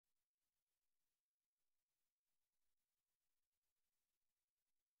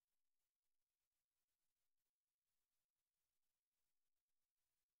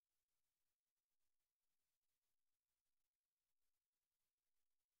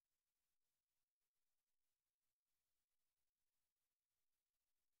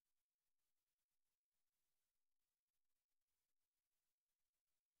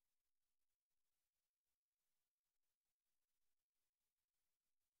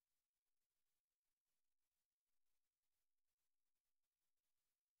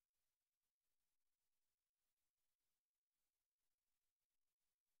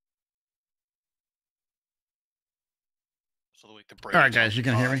So the week the All right, guys, you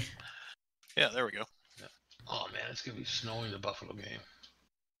can hear me? Yeah, there we go. Yeah. Oh, man, it's going to be snowing the Buffalo game.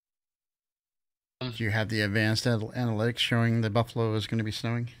 Do you have the advanced analytics showing that Buffalo is going to be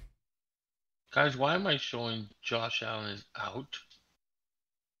snowing? Guys, why am I showing Josh Allen is out?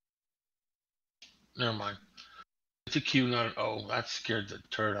 Never mind. It's a Q, not an O. That scared the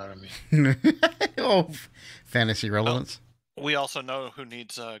turd out of me. Oh, fantasy relevance. We also know who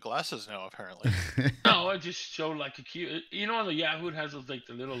needs glasses now, apparently. No, I just showed like a Q. You know, on the Yahoo it has those, like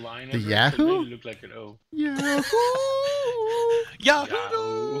the little line. The Yahoo? It made it look like an O. Yahoo!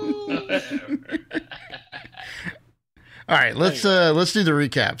 Yahoo! All right, let's do the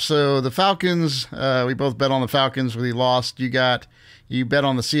recap. So the Falcons, we both bet on the Falcons. We lost. You bet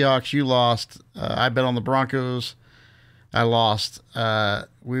on the Seahawks. You lost. I bet on the Broncos. I lost.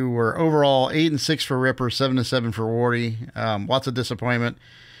 We were overall 8-6 for Ripper, 7-7 for Warty. Lots of disappointment.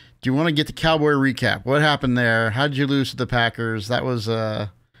 Do you want to get the Cowboy recap? What happened there? How did you lose to the Packers? That was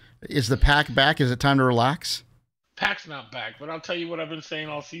is the Pack back? Is it time to relax? Pack's not back, but I'll tell you what I've been saying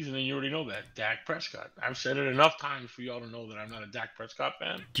all season, and you already know that. Dak Prescott. I've said it enough times for y'all to know that I'm not a Dak Prescott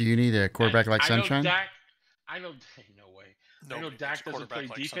fan. Do you need a quarterback like Sunshine? I know, no way. I know Dak doesn't play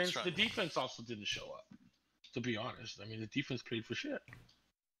defense. The defense also didn't show up, to be honest. I mean, the defense played for shit.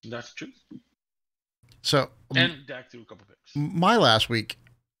 That's the truth. So, and Dak threw a couple picks. My last week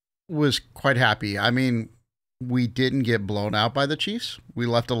was quite happy. I mean, we didn't get blown out by the Chiefs. We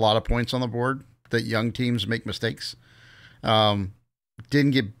left a lot of points on the board that young teams make mistakes. Didn't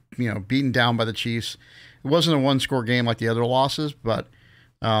get beaten down by the Chiefs. It wasn't a one-score game like the other losses, but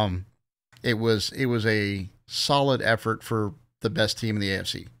it was a solid effort for the best team in the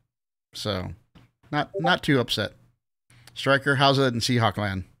AFC. So not too upset. Striker, how's it in Seahawk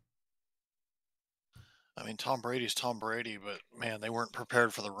land? I mean, Tom Brady's Tom Brady, but man, they weren't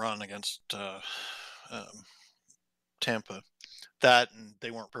prepared for the run against Tampa. That, and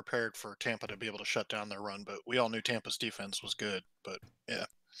they weren't prepared for Tampa to be able to shut down their run, but we all knew Tampa's defense was good. But yeah,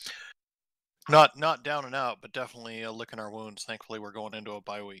 not down and out, but definitely licking our wounds. Thankfully, we're going into a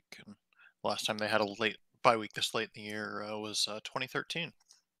bye week, and last time they had a late bye week this late in the year was 2013.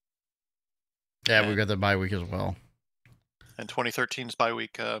 Yeah, we got the bye week as well. And 2013's bye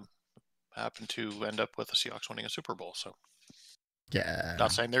week happened to end up with the Seahawks winning a Super Bowl. So yeah,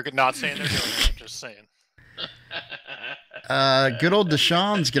 not saying they're doing it. I'm just saying. Good old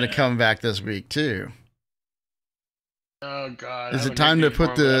Deshaun's going to come back this week too. Oh God! Is it time to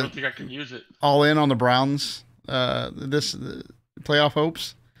put the? I don't think I can use it. All in on the Browns. This playoff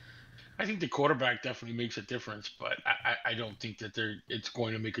hopes. I think the quarterback definitely makes a difference, but I don't think that it's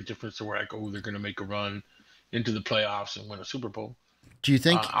going to make a difference to where I go. They're going to make a run into the playoffs and win a Super Bowl. Do you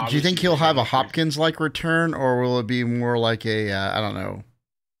think? Do you think he'll have a Hopkins-like return, or will it be more like a I don't know,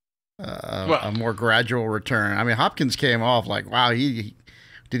 a more gradual return? I mean, Hopkins came off like, wow. Did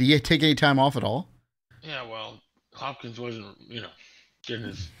he take any time off at all? Yeah, well, Hopkins wasn't, getting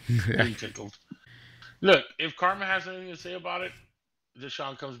his getting tickled. Look, if Karma has anything to say about it,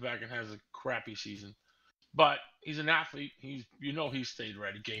 Deshaun comes back and has a crappy season. But he's an athlete. He stayed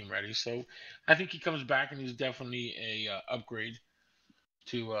ready, game ready. So I think he comes back and he's definitely a upgrade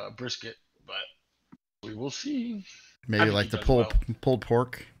to Brisket. But we will see. Maybe like the pulled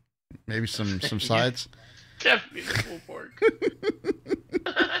pork. Maybe some sides. Definitely the pulled pork.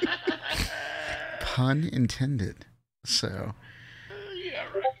 Pun intended. So. Yeah,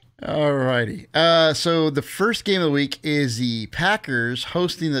 right. Alrighty. So the first game of the week is the Packers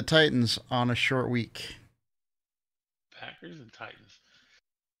hosting the Titans on a short week. Packers and Titans.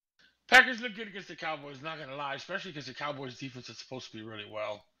 Packers look good against the Cowboys, not going to lie, especially because the Cowboys' defense is supposed to be really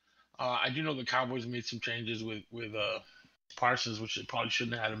well. I do know the Cowboys made some changes with Parsons, which they probably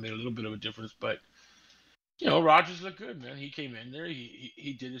shouldn't have had. It made a little bit of a difference, but Rodgers looked good, man. He came in there,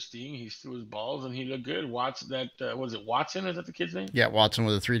 he did his thing, he threw his balls, and he looked good. Watson? Is that the kid's name? Yeah, Watson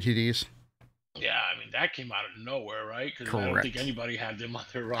with the 3 TDs. Yeah, I mean that came out of nowhere, right? Because I don't think anybody had them on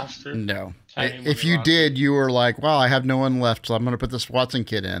their roster. No, if you did, you were like, "Well, I have no one left, so I'm going to put this Watson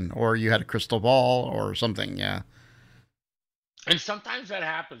kid in," or you had a crystal ball or something. Yeah. And sometimes that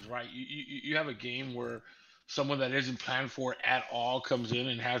happens, right? You have a game where someone that isn't planned for at all comes in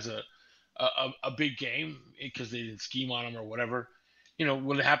and has a big game because they didn't scheme on them or whatever.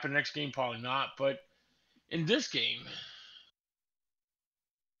 Will it happen next game? Probably not. But in this game,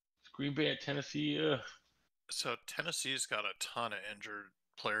 Green Bay at Tennessee. So Tennessee's got a ton of injured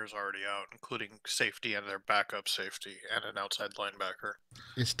players already out, including safety and their backup safety and an outside linebacker.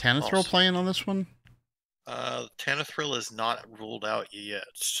 Is Tanithril playing on this one? Tanithril is not ruled out yet.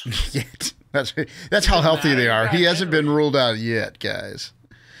 Yet. That's how healthy they are. He hasn't been ruled out yet, guys.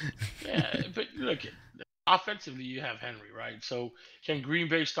 Yeah, but look, offensively, you have Henry, right? So can Green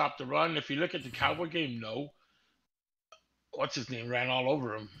Bay stop the run? If you look at the Cowboy game, no. What's his name? Ran all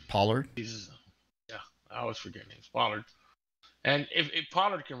over him. Pollard. Yeah, I always forget names. Pollard. And if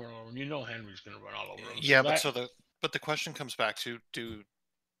Pollard can run over him, you know Henry's going to run all over him. Yeah, but the question comes back to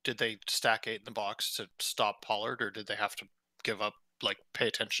did they stack 8 in the box to stop Pollard, or did they have to give up, like, pay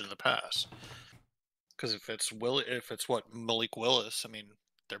attention to the pass? Because if it's Malik Willis, I mean,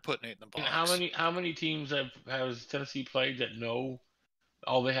 they're putting 8 in the box. And how many teams has Tennessee played that know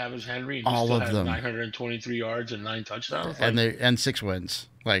all they have is Henry, and all still of has them 923 yards and 9 touchdowns, and 6 wins?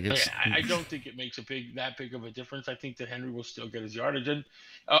 Like, it's. I don't think it makes that big of a difference. I think that Henry will still get his yardage, and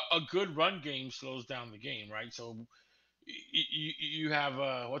a good run game slows down the game, right? So you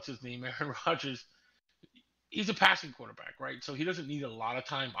have what's his name, Aaron Rodgers. He's a passing quarterback, right? So he doesn't need a lot of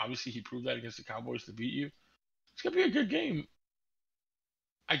time. Obviously, he proved that against the Cowboys to beat you. It's gonna be a good game.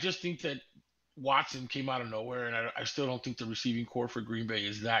 I just think that Watson came out of nowhere, and I still don't think the receiving core for Green Bay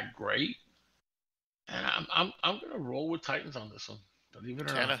is that great. And I'm gonna roll with Titans on this one. Believe it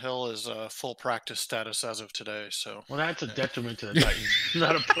or not. Tannehill is full practice status as of today, so. Well, that's a detriment to the Titans,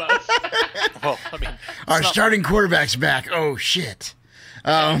 not a plus. Well, I mean, our starting quarterback's back. Oh shit.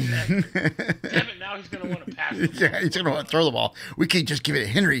 Damn it! Now he's gonna want to pass. Yeah, he's gonna want to throw the ball. We can't just give it to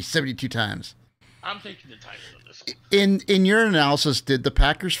Henry 72 times. I'm taking the Titans on this one. In your analysis, did the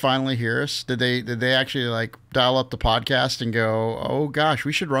Packers finally hear us? Did they actually like dial up the podcast and go, "Oh gosh,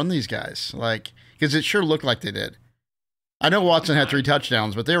 we should run these guys"? Like, because it sure looked like they did. I know Watson had 3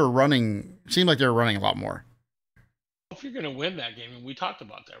 touchdowns, but they were running. Seemed like they were running a lot more. If you're gonna win that game, and we talked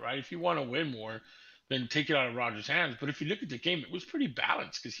about that, right? If you want to win more, then take it out of Rodgers' hands. But if you look at the game, it was pretty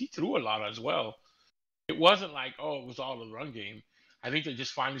balanced because he threw a lot as well. It wasn't like, oh, it was all the run game. I think they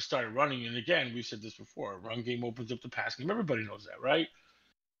just finally started running. And again, we've said this before, run game opens up the pass game. Everybody knows that, right?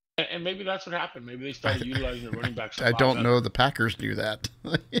 And maybe that's what happened. Maybe they started utilizing the running backs. I don't know the Packers do that.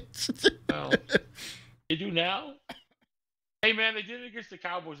 Well, they do now. Hey, man, they did it against the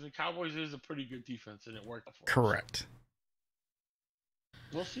Cowboys, and the Cowboys is a pretty good defense, and it worked for them. Correct.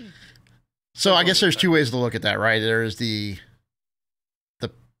 We'll see. So I guess there's 2 ways to look at that, right? There's the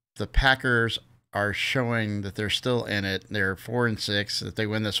Packers are showing that they're still in it. They're 4-6. If they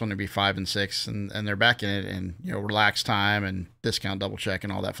win this one, it'd be 5-6, and they're back in it. And relax time and discount double check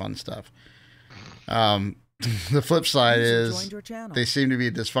and all that fun stuff. The flip side is they seem to be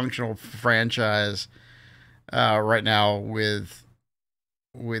a dysfunctional franchise right now. With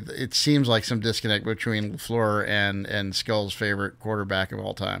it seems like some disconnect between LaFleur and Skull's favorite quarterback of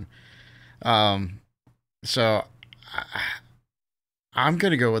all time. So I'm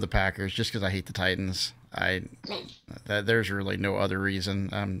going to go with the Packers just because I hate the Titans. There's really no other reason.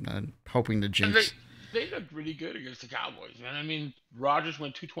 I'm hoping to jinx. They looked really good against the Cowboys, man. I mean, Rodgers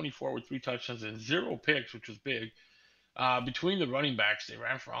went 224 with 3 touchdowns and 0 picks, which was big. Between the running backs, they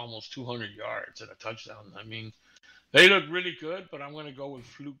ran for almost 200 yards and a touchdown. I mean, they look really good, but I'm going to go with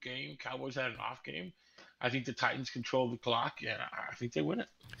fluke game. Cowboys had an off game. I think the Titans control the clock, and I think they win it.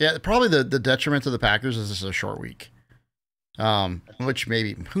 Yeah, probably the detriment to the Packers is this is a short week. Which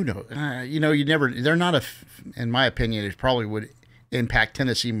maybe, who knows? They're not in my opinion, it probably would impact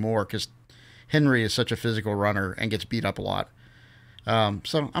Tennessee more because Henry is such a physical runner and gets beat up a lot.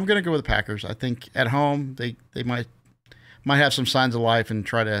 So I'm going to go with the Packers. I think at home, they might have some signs of life and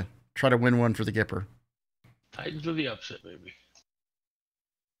try to win one for the Gipper. Titans are the upset, baby.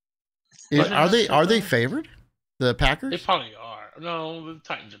 Are they favored? The Packers? They probably are. No, the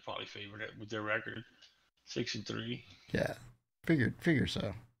Titans are probably favored with their record, 6-3. Yeah, figure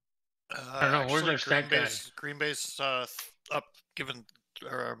so. I don't know. Where's our stat guy? Green Bay's up, given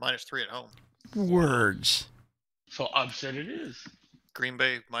 -3 at home. Words. So upset it is. Green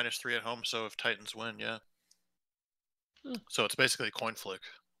Bay -3 at home. So if Titans win, yeah. So it's basically a coin flip.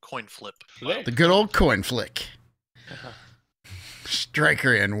 The good old coin flick.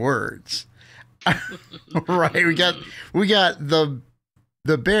 Striker and words. Right, we got the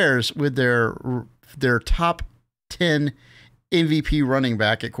Bears with their top 10 MVP running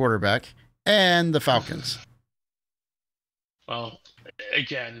back at quarterback, and the Falcons. Well,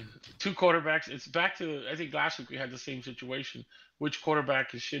 again, 2 quarterbacks. It's back to, I think last week we had the same situation. Which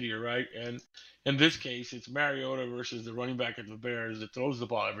quarterback is shittier, right? And in this case, it's Mariota versus the running back of the Bears that throws the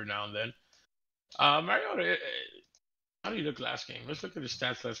ball every now and then. Mariota, how did he look last game? Let's look at his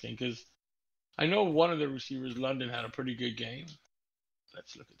stats last game, because I know one of the receivers, London, had a pretty good game.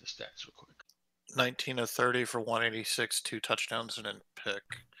 Let's look at the stats real quick. 19 of 30 for 186, 2 touchdowns and a pick.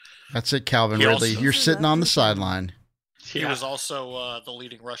 That's it, Calvin Ridley. You're sitting on the sideline. He was also the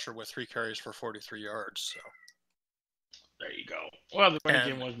leading rusher with 3 carries for 43 yards. So There you go. Well, the running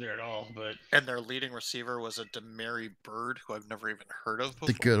And- game wasn't there at all, but And their leading receiver was a Demary Bird, who I've never even heard of before.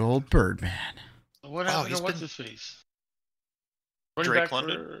 The good old Birdman. what happened to what's his face? Running Drake back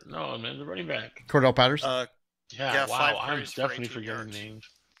London? No, man, the running back. Cordell Patterson. Yeah, wow, 5 I'm carries for definitely 18 forgetting yards. names.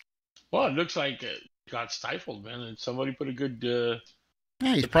 Well, it looks like it got stifled, man, and somebody put a good.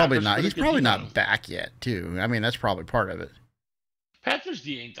 Yeah, he's the probably Panthers not. put a He's good probably D on him. not back yet, too. I mean, that's probably part of it. Panthers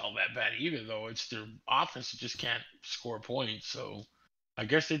D ain't all that bad either, though. It's their offense that just can't score points. So, I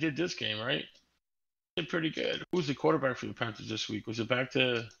guess they did this game right. Did pretty good. Who's the quarterback for the Panthers this week? Was it back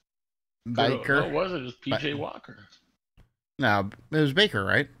to Baker? No, it wasn't. It was PJ Walker. No, it was Baker,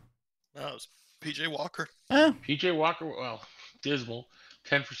 right? No, it was PJ Walker. Oh, PJ Walker, well, dismal.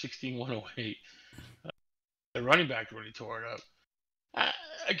 10 for 16, 108. The running back really tore it up.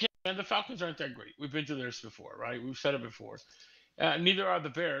 Again, man, the Falcons aren't that great. We've been to this before, right? We've said it before. Neither are the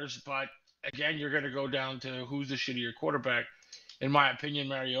Bears, but again, you're going to go down to who's the shittier quarterback. In my opinion,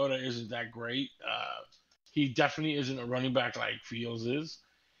 Mariota isn't that great. He definitely isn't a running back like Fields is.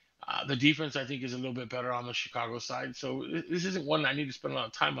 The defense, I think, is a little bit better on the Chicago side. So this isn't one I need to spend a lot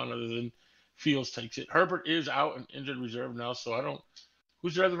of time on other than Fields takes it. Herbert is out and injured reserve now, so I don't.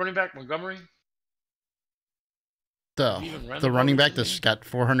 Who's their other running back? Montgomery? the running back that's got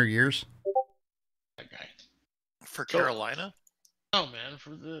 400 years. That guy. For Carolina? No, man,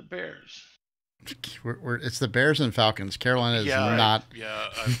 for the Bears. It's the Bears and Falcons. Carolina is not. Yeah.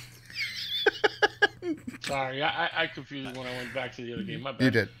 Sorry, I confused when I went back to the other game. My bad.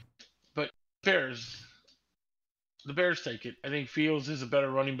 You did. But Bears, the Bears take it. I think Fields is a better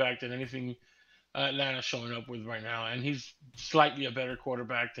running back than anything Atlanta's showing up with right now, and he's slightly a better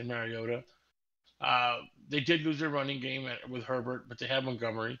quarterback than Mariota. They did lose their running game with Herbert, but they have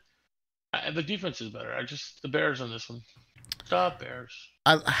Montgomery. The defense is better. The Bears on this one. The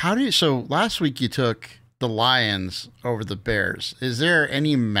Bears. So last week you took the Lions over the Bears. Is there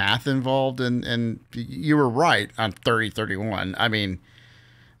any math involved? And you were right on 30-31. I mean,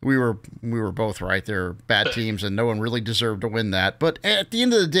 we were both right. They're bad teams, and no one really deserved to win that. But at the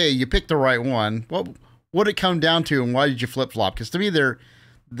end of the day, you picked the right one. What did it come down to, and why did you flip flop? Because to me, to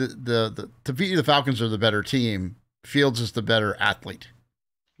beat the Falcons are the better team. Fields is the better athlete.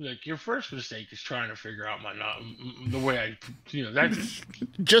 Look, your first mistake is trying to figure out the way that's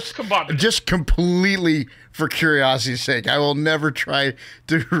just completely for curiosity's sake. I will never try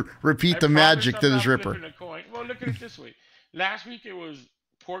to repeat the magic that is Ripper. Well, look at it this way. Last week it was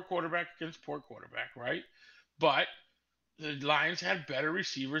poor quarterback against poor quarterback, right? But the Lions had better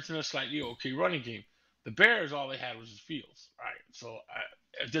receivers and a slightly okay running game. The Bears, all they had was Fields, right? So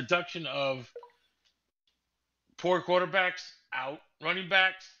a deduction of poor quarterbacks out, running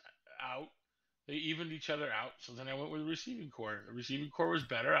backs out. They evened each other out. So then I went with the receiving core. The receiving core was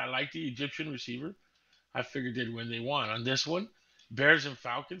better. I like the Egyptian receiver. I figured they'd win. They won. On this one, Bears and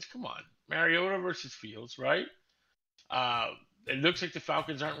Falcons, come on. Mariota versus Fields, right? It looks like the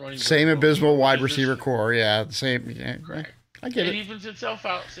Falcons aren't running. Same abysmal wide receiver core. Yeah, the same. Yeah, correct. I get it. It evens itself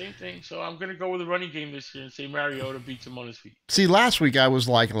out. Same thing. So I'm going to go with the running game this year and say Mariota beats him on his feet. See, last week I was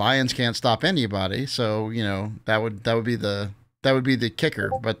like, Lions can't stop anybody. So, that would be the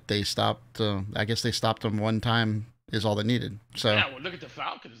kicker, but they stopped. I guess they stopped them one time is all they needed. So yeah, well, look at the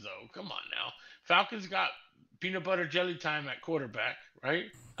Falcons though. Come on now, Falcons got peanut butter jelly time at quarterback, right?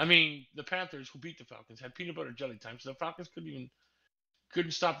 I mean, the Panthers who beat the Falcons had peanut butter jelly time, so the Falcons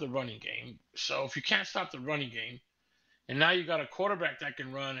couldn't stop the running game. So if you can't stop the running game, and now you got a quarterback that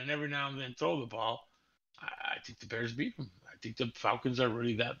can run and every now and then throw the ball, I think the Bears beat them. I think the Falcons are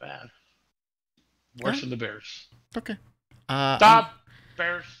really that bad. Worse than the Bears. Okay.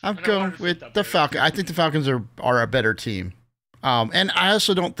 Bears. I'm going with the Falcons. I think the Falcons are a better team. And I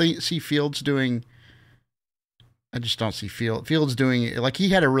also don't see Fields doing. I just don't see Fields doing it. Like, he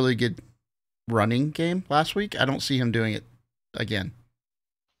had a really good running game last week. I don't see him doing it again.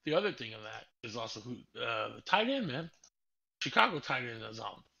 The other thing of that is also the tight end, man. Chicago tight end is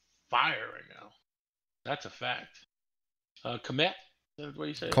on fire right now. That's a fact. Kmet, is that what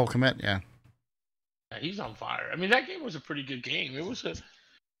you say? Cole Kmet, yeah. Yeah, he's on fire. I mean, that game was a pretty good game. It was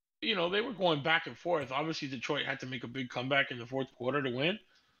they were going back and forth. Obviously, Detroit had to make a big comeback in the fourth quarter to win,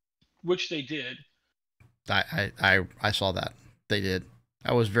 which they did. I saw that. They did.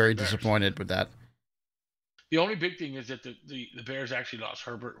 I was very disappointed with that. The only big thing is that the Bears actually lost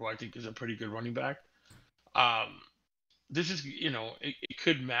Herbert, who I think is a pretty good running back. This is, it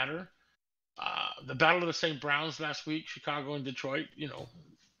could matter. The Battle of the St. Browns last week, Chicago and Detroit,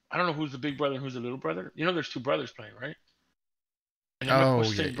 I don't know who's the big brother and who's the little brother. There's two brothers playing, right? And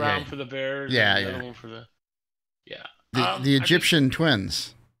St. Brown for the Bears. Yeah, and the other one for the. Yeah. The Egyptian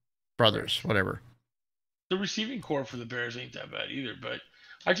twins, brothers, whatever. The receiving core for the Bears ain't that bad either, but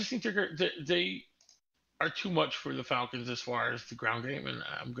I just think they are too much for the Falcons as far as the ground game, and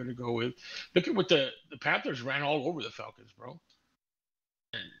I'm going to go with look at what the Panthers ran all over the Falcons, bro.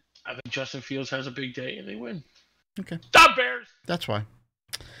 And I think Justin Fields has a big day, and they win. Okay. Stop Bears. That's why.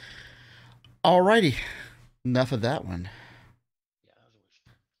 Alrighty. Enough of that one. Yeah, that was a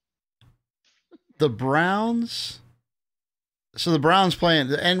waste. The Browns. So the Browns playing,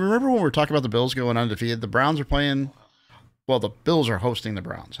 and remember when we were talking about the Bills going undefeated? The Browns are playing. Well, the Bills are hosting the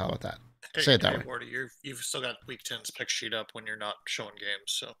Browns. How about that? Say it that way. Warty, you've still got Week 10's pick sheet up when you're not showing games,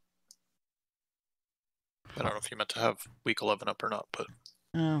 so I don't know if you meant to have Week 11 up or not, but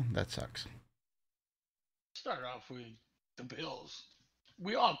Oh, that sucks. Start off with the Bills.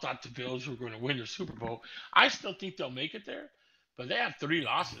 We all thought the Bills were going to win the Super Bowl. I still think they'll make it there, but they have 3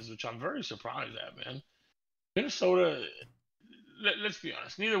 losses, which I'm very surprised at, man. Minnesota, let's be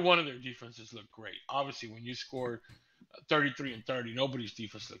honest, neither one of their defenses look great. Obviously, when you score 33 and 30, nobody's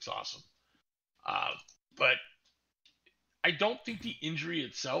defense looks awesome. But I don't think the injury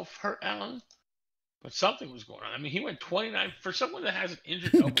itself hurt Allen, but something was going on. I mean, he went 29 for someone that has an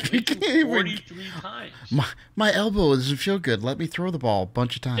injured elbow. He threw 43 times. My elbow doesn't feel good. Let me throw the ball a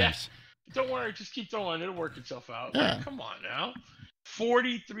bunch of times. Yeah. Don't worry, just keep throwing. It'll work itself out. Yeah. Like, come on now.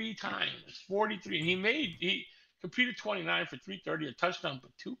 43 times. 43. And he completed 29 for 330, a touchdown,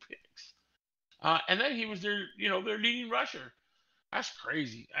 but 2 picks. And then he was their leading rusher. That's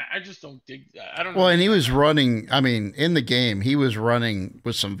crazy. I just don't think that. I don't know. Well, and he was running. I mean, in the game, he was running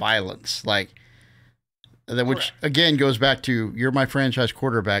with some violence, like that, which again goes back to you're my franchise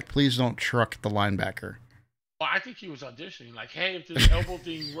quarterback. Please don't truck the linebacker. Well, I think he was auditioning. Like, hey, if this elbow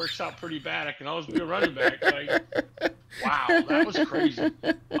thing works out pretty bad, I can always be a running back. Like, wow, that was crazy.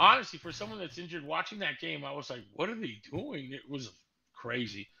 Honestly, for someone that's injured, watching that game, I was like, what are they doing? It was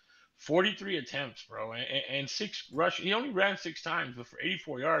crazy. 43 attempts, bro, and 6 rush. He only ran 6 times, but for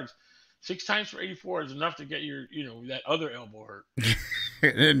 84 yards, 6 times for 84 is enough to get your, that other elbow hurt.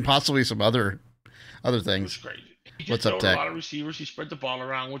 And possibly some other things. It was crazy. He What's just up, throwed Tech? a lot of receivers. He spread the ball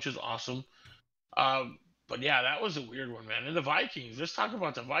around, which is awesome. But yeah, that was a weird one, man. And the Vikings. Let's talk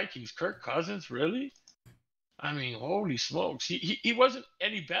about the Vikings. Kirk Cousins, really? I mean, holy smokes. He wasn't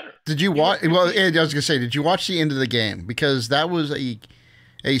any better. Did you watch? Well, I was gonna say, did you watch the end of the game? Because that was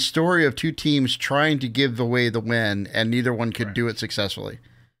a story of 2 teams trying to give away the win, and neither one could do it successfully.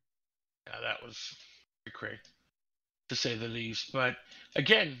 Yeah, that was great, to say the least. But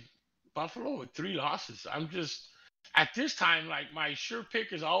again, Buffalo with 3 losses. I'm just, at this time, like, my sure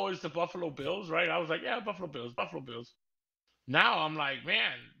pick is always the Buffalo Bills, right? I was like, yeah, Buffalo Bills. Now I'm like,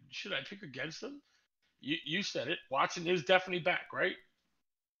 man, should I pick against them? You said it. Watson is definitely back, right?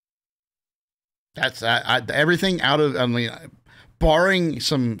 That's everything out of, I mean, barring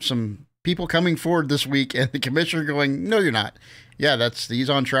some people coming forward this week and the commissioner going, no, you're not. Yeah, he's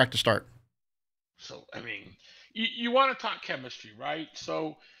on track to start. So, I mean, you want to talk chemistry, right?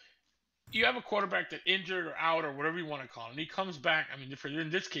 So you have a quarterback that injured or out or whatever you want to call him. And he comes back, I mean, for in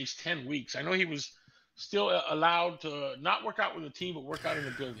this case, 10 weeks. I know he was still allowed to not work out with the team, but work out in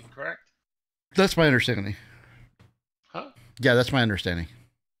the building, correct? That's my understanding. Huh? Yeah, that's my understanding.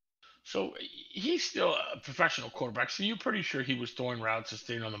 So he's still a professional quarterback, so you're pretty sure he was throwing routes and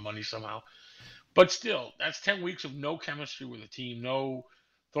staying on the money somehow. But still, that's 10 weeks of no chemistry with the team, no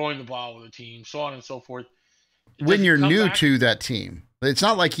throwing the ball with the team, so on and so forth. When you're new to that team, it's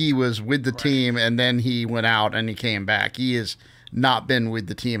not like he was with the team and then he went out and he came back. He has not been with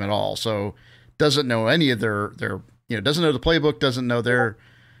the team at all, so doesn't know any of their doesn't know the playbook, doesn't know their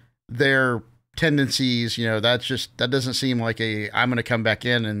tendencies. That doesn't seem like I'm going to come back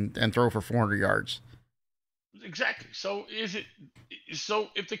in and throw for 400 yards. Exactly. So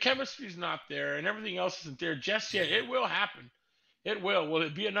if the chemistry is not there and everything else isn't there just yet, it will happen. It will. Will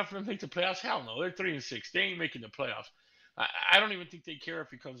it be enough for them to make the playoffs? Hell no. They're 3-6. They ain't making the playoffs. I don't even think they care if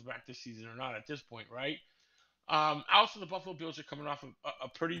he comes back this season or not at this point, right? Also, the Buffalo Bills are coming off a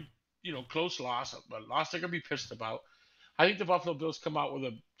pretty close loss, a loss they're gonna be pissed about. I think the Buffalo Bills come out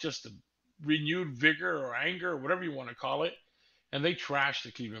with just a renewed vigor or anger or whatever you want to call it, and they trash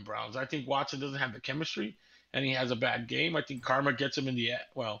the Cleveland Browns. I think Watson doesn't have the chemistry, and he has a bad game. I think karma gets him in the ass.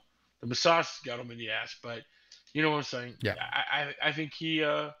 Well, the massage got him in the ass, but you know what I'm saying? Yeah. I think he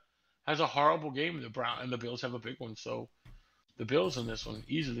has a horrible game, and the Bills have a big one. So the Bills in this one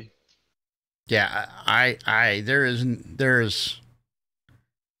easily. Yeah,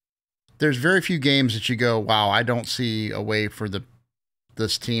 there's very few games that you go, wow, I don't see a way for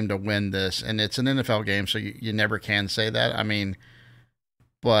this team to win this, and it's an NFL game, so you never can say that. I mean,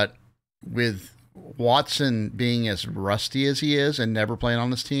 but with Watson being as rusty as he is and never playing on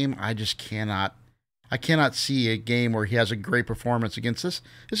this team, I just cannot I cannot see a game where he has a great performance against this.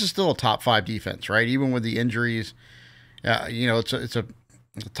 This is still a top 5 defense, right? Even with the injuries, it's a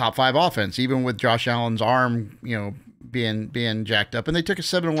top 5 offense. Even with Josh Allen's arm, being jacked up, and they took a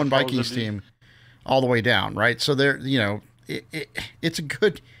 7-1 Vikings team all the way down, right? So they're, it's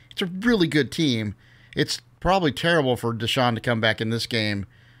a really good team. It's probably terrible for Deshaun to come back in this game,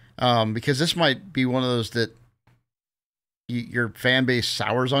 because this might be one of those that your fan base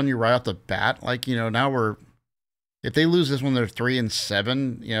sours on you right off the bat. Like, now if they lose this one, they're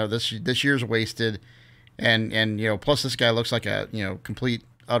 3-7. This year's wasted, and plus this guy looks like a complete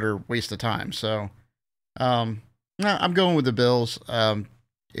utter waste of time. So, no, I'm going with the Bills.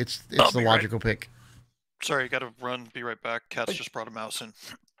 It's the logical pick. Sorry, got to run. Be right back. Cats just brought a mouse in.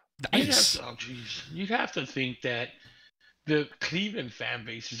 Nice. You'd have to think that the Cleveland fan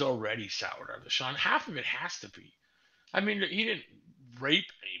base is already soured on Deshaun. Half of it has to be. I mean, he didn't rape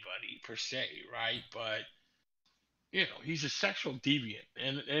anybody per se, right? But he's a sexual deviant,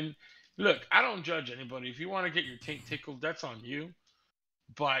 and look, I don't judge anybody. If you want to get your taint tickled, that's on you.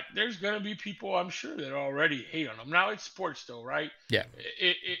 But there's gonna be people, I'm sure, that already hate on him. Now it's sports, though, right? Yeah.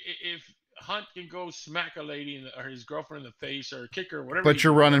 If Hunt can go smack a lady or his girlfriend in the face or kick her, whatever. But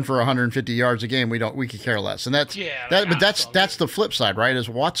you're running for 150 yards a game. We could care less, and that's that's the flip side, right? Is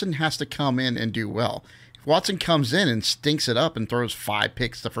Watson has to come in and do well. If Watson comes in and stinks it up and throws 5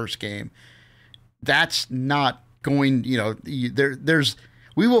 picks the first game, that's not going.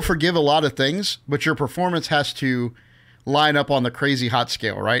 We will forgive a lot of things, but your performance has to line up on the crazy hot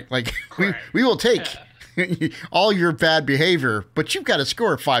scale, right? Like we will take all your bad behavior, but you've got to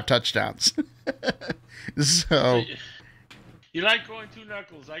score 5 touchdowns. So you like going 2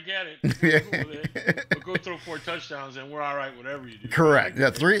 knuckles. I get it. We're cool with it. But go throw 4 touchdowns and we're all right, whatever you do. Correct. Yeah,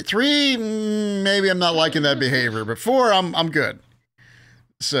 3, maybe I'm not liking that behavior, but 4, I'm good.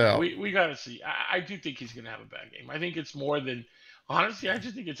 So we got to see. I do think he's going to have a bad game. I think it's more than, honestly, I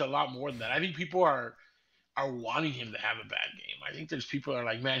just think it's a lot more than that. I think people are wanting him to have a bad game. I think there's people that are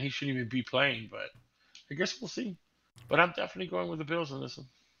like, man, he shouldn't even be playing, but I guess we'll see. But I'm definitely going with the Bills on this one.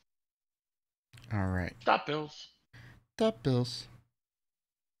 All right. Stop Bills. Stop Bills.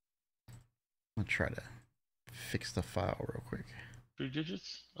 I'll try to fix the file real quick. 3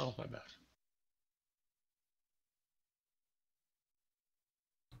 digits? Oh, my bad.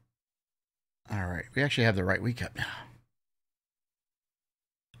 All right. We actually have the right week up now.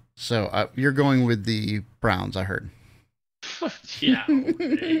 So you're going with the Browns, I heard. Yeah.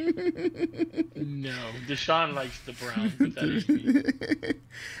 Okay. No, Deshaun likes the Browns, but that is me.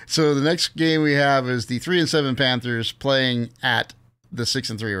 So the next game we have is the 3-7 Panthers playing at the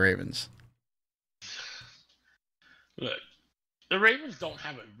 6-3 Ravens. Look, the Ravens don't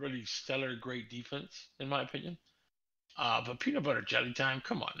have a really stellar, great defense, in my opinion. But peanut butter jelly time,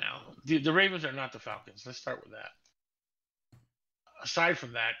 come on now. The Ravens are not the Falcons. Let's start with that. Aside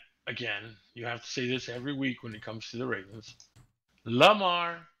from that, again, you have to say this every week when it comes to the Ravens.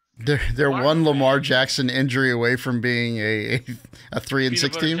 Lamar. They're one Lamar Jackson injury away from being a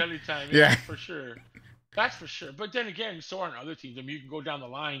 3-6 team. Jelly time, yeah, for sure. That's for sure. But then again, so aren't other teams. I mean, you can go down the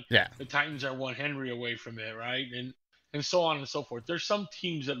line. Yeah. The Titans are 1 Henry away from it, right? And so on and so forth. There's some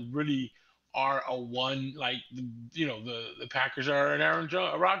teams that really are a 1, like the Packers are an Aaron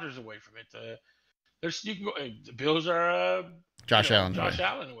Rodgers away from it. You can go. The Bills are Josh Allen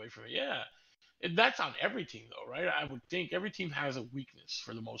away from it. Yeah. And that's on every team, though, right? I would think every team has a weakness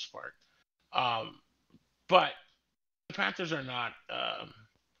for the most part. But the Panthers are not,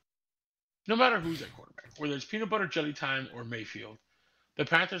 no matter who's at quarterback, whether it's peanut butter jelly time or Mayfield, the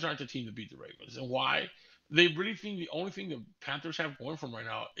Panthers aren't the team to beat the Ravens. And why? They really think the only thing the Panthers have going for them right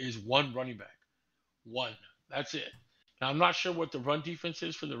now is 1 running back. 1. That's it. Now, I'm not sure what the run defense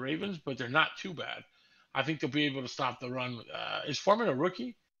is for the Ravens, but they're not too bad. I think they'll be able to stop the run. Is Foreman a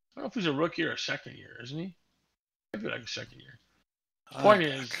rookie? I don't know if he's a rookie or a second year, isn't he? Maybe like a second year. Point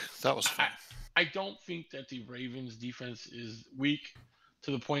is, that was fun. I don't think that the Ravens defense is weak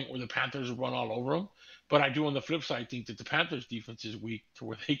to the point where the Panthers run all over them. But I do, on the flip side, think that the Panthers defense is weak to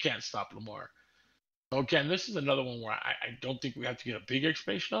where they can't stop Lamar. So again, this is another one where I don't think we have to get a big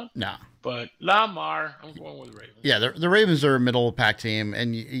explanation on. No. But Lamar, I'm going with the Ravens. Yeah, the Ravens are a middle pack team,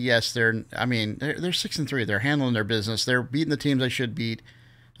 and yes, they're 6-3. They're handling their business. They're beating the teams they should beat.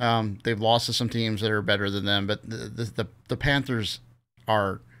 They've lost to some teams that are better than them, but the Panthers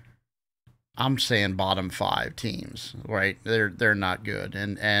are, I'm saying, bottom 5 teams, right? They're not good,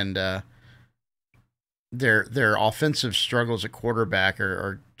 and their offensive struggles at quarterback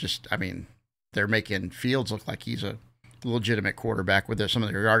are just, I mean, they're making Fields look like he's a legitimate quarterback with some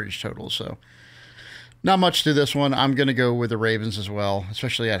of their yardage totals. So not much to this one. I'm going to go with the Ravens as well,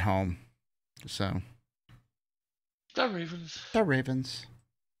 especially at home. So The Ravens. The Ravens.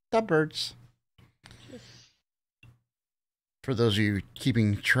 The Birds. Yes. For those of you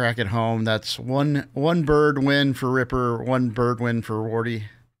keeping track at home, that's one bird win for Ripper, one bird win for Warty.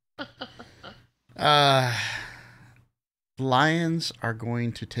 Lions are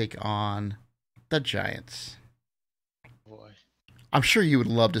going to take on the Giants. Boy. I'm sure you would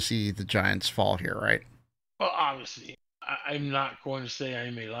love to see the Giants fall here, right? Well, obviously, I'm not going to say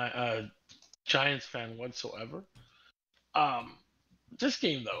I'm a Giants fan whatsoever. This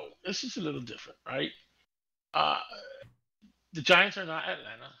game, though, this is a little different, right? The Giants are not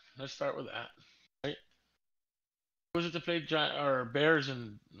Atlanta. Let's start with that, right? Was it to play Bears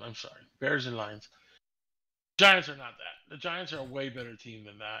and Lions? Giants are not that. The Giants are a way better team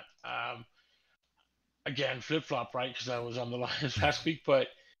than that. Again, flip flop, right? Because I was on the Lions last week, but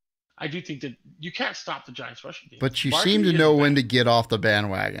I do think that you can't stop the Giants rushing game. But you seem to know when to get off the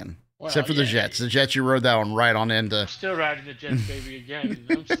bandwagon. Well, except for the Jets. The Jets, you rode that one right on into. I'm still riding the Jets, baby, again.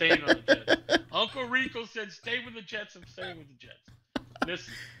 I'm staying on the Jets. Uncle Rico said, stay with the Jets. I'm staying with the Jets.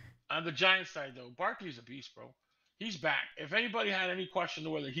 Listen, on the Giants side, though, Barkley's a beast, bro. He's back. If anybody had any question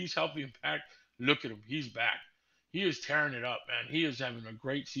to whether he's healthy and back, look at him. He's back. He is tearing it up, man. He is having a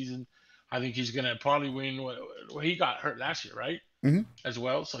great season. I think he's going to probably win. He got hurt last year, right? Mm-hmm. As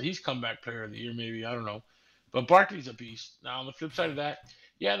well. So he's comeback player of the year, maybe. I don't know. But Barkley's a beast. Now, on the flip side of that,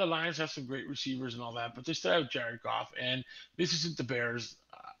 yeah, the Lions have some great receivers and all that, but they still have Jared Goff, and this isn't the Bears.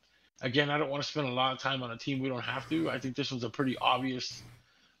 Again, I don't want to spend a lot of time on a team we don't have to. I think this was a pretty obvious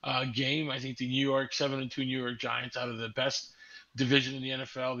game. I think the 7-2 New York Giants, out of the best division in the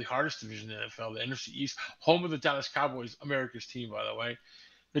NFL, the hardest division in the NFL, the NFC East, home of the Dallas Cowboys, America's team, by the way.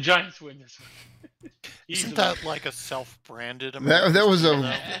 The Giants win this one. Isn't that like a self-branded? That was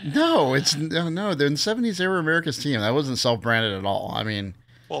a no. It's no. In the '70s, they were America's team. That wasn't self-branded at all. I mean,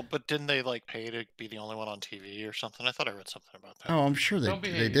 well, but didn't they like pay to be the only one on TV or something? I thought I read something about that. Oh, I'm sure they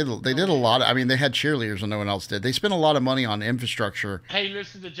did. They did a lot. I mean, they had cheerleaders and no one else did. They spent a lot of money on infrastructure. Hey,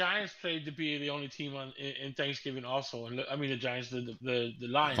 listen, the Giants played to be the only team in Thanksgiving also, and I mean the Giants, the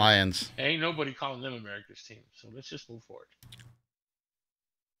Lions. Lions. Ain't nobody calling them America's team. So let's just move forward.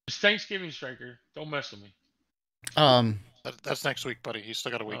 It's Thanksgiving, Striker. Don't mess with me. That's next week, buddy. He's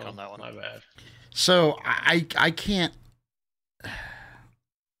still got a week on that one. My bad. So I can't.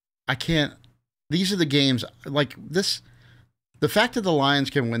 These are the games like this. The fact that the Lions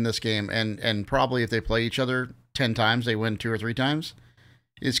can win this game and probably if they play each other 10 times, they win 2 or 3 times,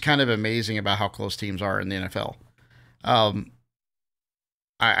 is kind of amazing about how close teams are in the NFL.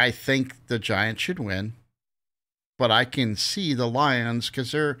 I think the Giants should win. But I can see the Lions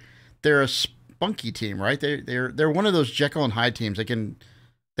because they're a spunky team, right? They're one of those Jekyll and Hyde teams. They can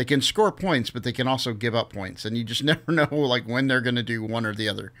score points, but they can also give up points, and you just never know like when they're going to do one or the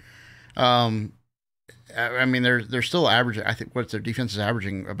other. I mean, they're still averaging. I think their defense is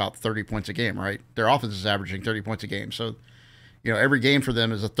averaging about 30 points a game, right? Their offense is averaging 30 points a game. So, every game for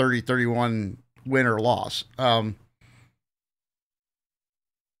them is a 30-31 win or loss. The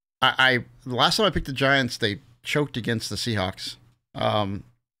last time I picked the Giants, they choked against the Seahawks. But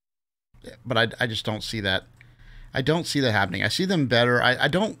I just don't see that. I don't see that happening. I see them better. I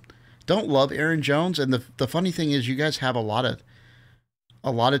don't love Aaron Jones. And the funny thing is you guys have a lot of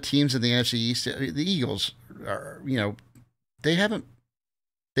teams in the NFC East. The Eagles are, they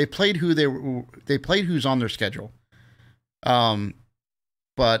played who's on their schedule. But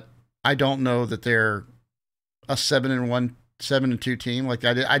I don't know that they're a 7-1, 7-2 team. Like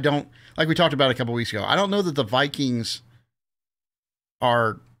I don't, like we talked about a couple weeks ago. I don't know that the Vikings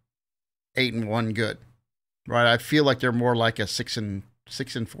are 8-1 good, right? I feel like they're more like a 6-4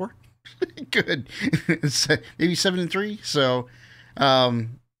 good, maybe 7-3. So,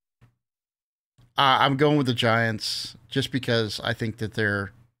 I'm going with the Giants just because I think that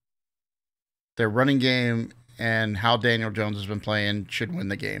their running game and how Daniel Jones has been playing should win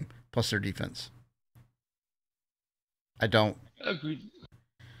the game, plus their defense. I don't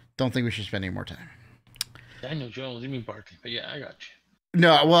think we should spend any more time. Daniel Jones, you mean Barkley, but yeah, I got you.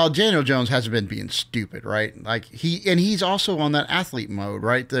 No, well, Daniel Jones hasn't been being stupid, right? Like he's also on that athlete mode,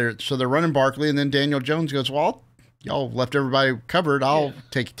 right? So they're running Barkley, and then Daniel Jones goes, well, y'all left everybody covered. I'll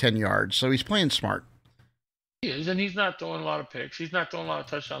take 10 yards. So he's playing smart. He is, and he's not throwing a lot of picks. He's not throwing a lot of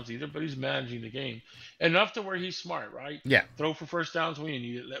touchdowns either, but he's managing the game enough to where he's smart, right? Yeah. Throw for first downs when you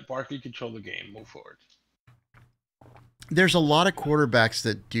need it. Let Barkley control the game. Move forward. There's a lot of quarterbacks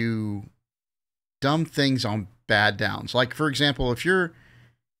that do dumb things on bad downs. Like, for example, if you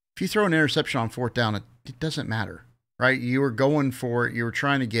throw an interception on 4th down, it doesn't matter, right? You were going for it. You were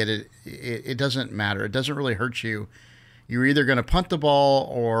trying to get it. It doesn't matter. It doesn't really hurt you. You're either going to punt the ball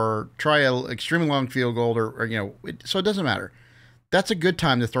or try an extremely long field goal, so it doesn't matter. That's a good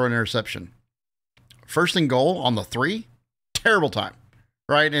time to throw an interception. First and goal on the 3, terrible time,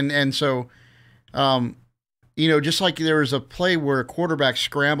 right? And so, just like there was a play where a quarterback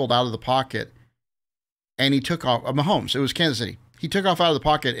scrambled out of the pocket and he took off. Mahomes, it was Kansas City. He took off out of the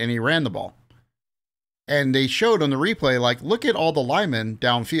pocket and he ran the ball. And they showed on the replay, like, look at all the linemen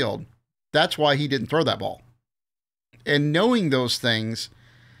downfield. That's why he didn't throw that ball. And knowing those things,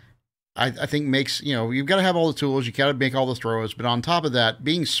 I think makes, you've got to have all the tools. You got to make all the throws. But on top of that,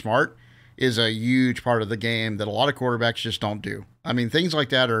 being smart is a huge part of the game that a lot of quarterbacks just don't do. I mean, things like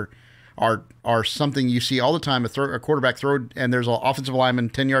that are something you see all the time. A quarterback throw, and there's an offensive lineman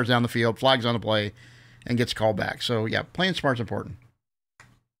 10 yards down the field, flags on the play, and gets called back. So, yeah, playing smart's important.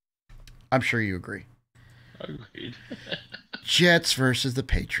 I'm sure you agree. Agreed. Jets versus the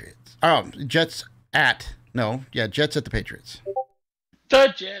Patriots. Oh, Jets at the Patriots.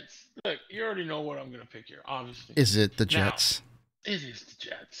 The Jets. Look, you already know what I'm going to pick here, obviously. Is it the Jets? Now, it is the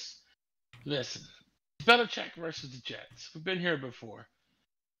Jets. Listen, Belichick versus the Jets. We've been here before.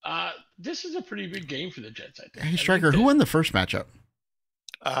 This is a pretty big game for the Jets, I think. Hey, Striker, who won the first matchup?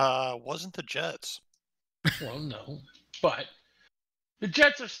 Wasn't the Jets. Well, no. But the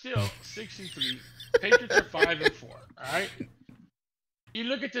Jets are still 6-3. Patriots are 5-4. All right? You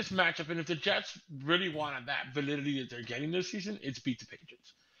look at this matchup, and if the Jets really wanted that validity that they're getting this season, it's beat the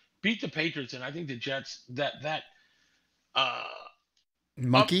Patriots. Beat the Patriots, and I think the Jets, that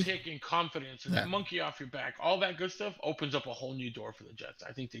monkey uptick in confidence and that monkey off your back, all that good stuff opens up a whole new door for the Jets.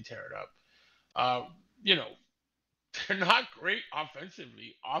 I think they tear it up. They're not great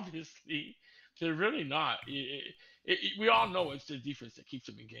offensively. Obviously, they're really not. We all know it's the defense that keeps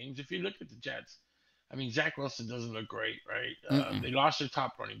them in games. If you look at the Jets, I mean, Zach Wilson doesn't look great, right? They lost their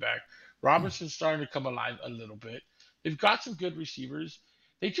top running back. Robinson's starting to come alive a little bit. They've got some good receivers.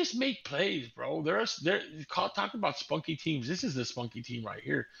 They just make plays, bro. They're talking about spunky teams. This is the spunky team right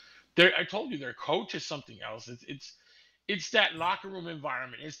here. I told you their coach is something else. It's that locker room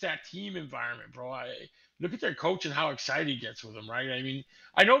environment. It's that team environment, bro. Look at their coach and how excited he gets with them, right? I mean,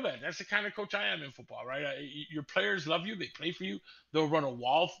 I know that. That's the kind of coach I am in football, right? Your players love you. They play for you. They'll run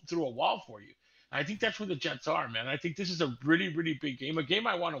through a wall for you. I think that's where the Jets are, man. I think this is a really, really big game. A game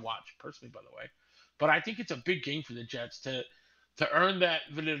I want to watch, personally, by the way. But I think it's a big game for the Jets to earn that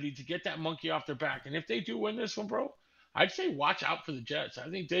validity, to get that monkey off their back. And if they do win this one, bro, I'd say watch out for the Jets. I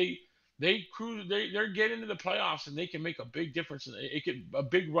think they're getting into the playoffs and they can make a big difference. A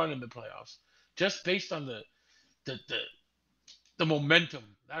big run in the playoffs, just based on the momentum.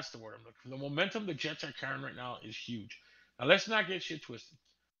 That's the word I'm looking for. The momentum the Jets are carrying right now is huge. Now let's not get shit twisted.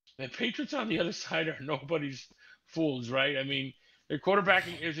 The Patriots on the other side are nobody's fools, right? I mean, their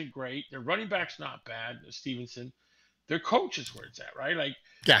quarterbacking isn't great. Their running back's not bad, Stevenson. Their coach is where it's at, right? Like,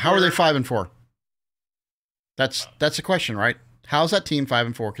 yeah, how are they 5-4? That's the question, right? How's that team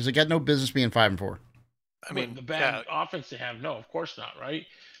 5-4? Because they got no business being 5-4. I mean, the bad offense they have, no, of course not, right?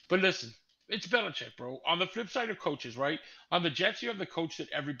 But listen, it's Belichick, bro. On the flip side of coaches, right? On the Jets, you have the coach that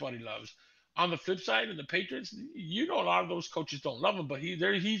everybody loves. On the flip side of the Patriots, a lot of those coaches don't love him, but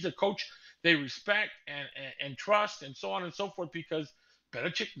he's a coach they respect and trust and so on and so forth, because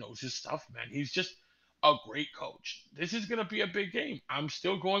Belichick knows his stuff, man. He's just a great coach. This is going to be a big game. I'm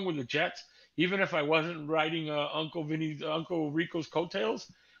still going with the Jets. Even if I wasn't riding Uncle Rico's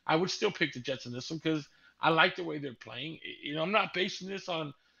coattails, I would still pick the Jets in this one because I like the way they're playing. I'm not basing this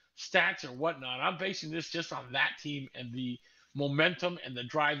on stats or whatnot. I'm basing this just on that team and the momentum and the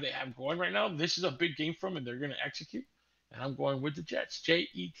drive they have going right now. This is a big game for them, and they're going to execute. And I'm going with the Jets. Jets,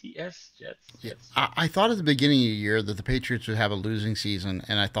 Jets. I thought at the beginning of the year that the Patriots would have a losing season,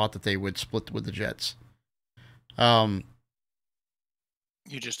 and I thought that they would split with the Jets. You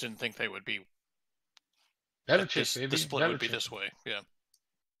just didn't think they would be. The split would be this way, yeah.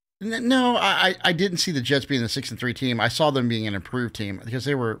 No, I didn't see the Jets being a 6-3 team. I saw them being an improved team because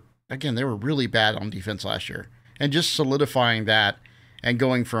they were really bad on defense last year. And just solidifying that and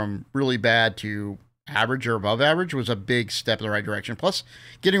going from really bad to average or above average was a big step in the right direction. Plus,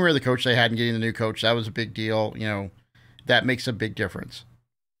 getting rid of the coach they had and getting the new coach, that was a big deal. That makes a big difference.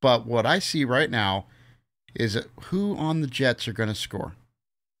 But what I see right now is who on the Jets are going to score.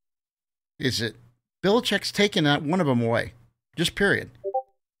 Is it Belichick's taking one of them away? Just period.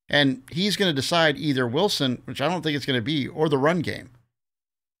 And he's going to decide either Wilson, which I don't think it's going to be, or the run game.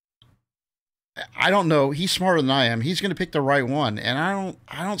 I don't know. He's smarter than I am. He's going to pick the right one, and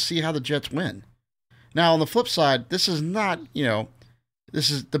I don't see how the Jets win. Now, on the flip side, this is not, this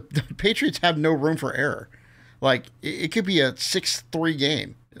is the Patriots have no room for error. Like, it could be a 6-3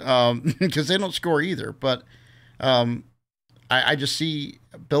 game because they don't score either. But I just see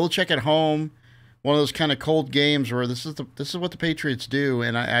Belichick at home, one of those kind of cold games where this is what the Patriots do,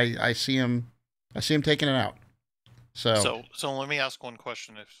 and I see him taking it out. So let me ask one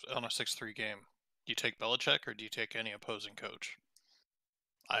question: if on a 6-3 game, do you take Belichick or do you take any opposing coach?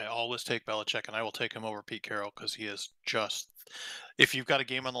 I always take Belichick, and I will take him over Pete Carroll because he is just. If you've got a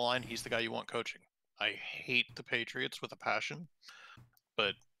game on the line, he's the guy you want coaching. I hate the Patriots with a passion,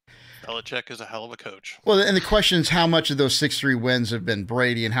 but Belichick is a hell of a coach. Well, and the question is how much of those 6-3 wins have been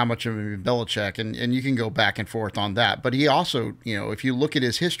Brady and how much of them have been Belichick, and you can go back and forth on that. But he also, if you look at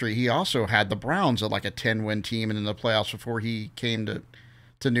his history, he also had the Browns at like a 10-win team and in the playoffs before he came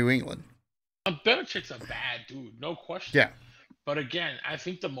to New England. Belichick's a bad dude, no question. Yeah. But again, I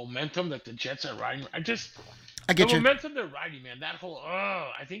think the momentum that the Jets are riding, I get the you. momentum they're riding, man, that whole,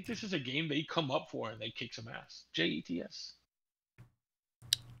 I think this is a game they come up for and they kick some ass. Jets.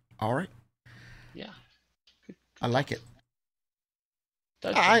 All right. Yeah. Good I like it.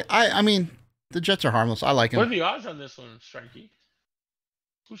 That's I mean, the Jets are harmless. I like them. What are the odds on this one, Strikey?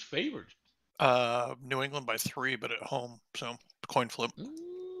 Who's favored? New England by 3, but at home, so coin flip.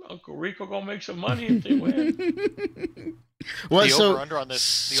 Uncle Rico gonna make some money if they win. Well, the over-under on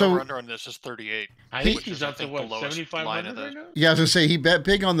this is 38. I think he's up to what, 7,500 right now? Yeah, I was gonna say he bet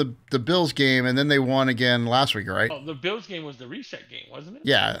big on the Bills game, and then they won again last week, right? Oh, the Bills game was the reset game, wasn't it?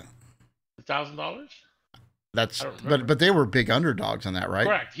 Yeah. $1,000. That's but they were big underdogs on that, right?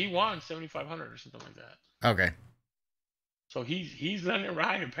 Correct. He won 7,500 or something like that. Okay. So he's letting it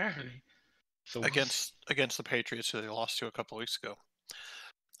ride apparently. So against the Patriots, who they lost to a couple of weeks ago.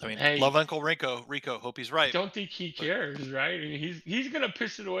 I mean, hey, love Uncle Rico. Hope he's right. I don't think he cares, right? I mean, he's gonna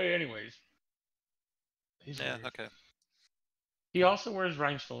piss it away anyways. Yeah. Weird. Okay. He also wears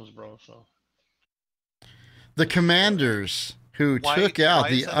rhinestones, bro. So the Commanders, who took out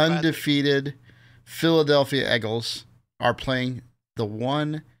the undefeated Philadelphia Eagles, are playing the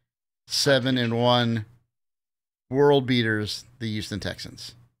 1-7-1 world beaters, the Houston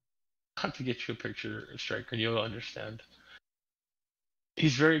Texans. I have to get you a picture, Striker, and you'll understand.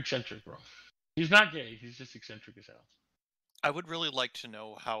 He's very eccentric, bro. He's not gay. He's just eccentric as hell. I would really like to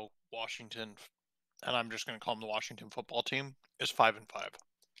know how Washington, and I'm just going to call them the Washington football team, is 5-5.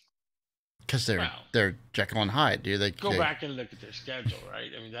 Because they're Jekyll and Hyde, dude. They go back and look at their schedule,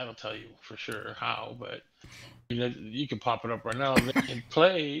 right? I mean, that'll tell you for sure how. But you can pop it up right now. They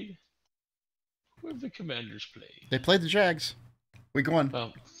played. Who have the Commanders played? They played the Jags. Week 1.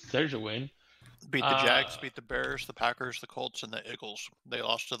 Well, there's a win. Beat the Jags, beat the Bears, the Packers, the Colts, and the Eagles. They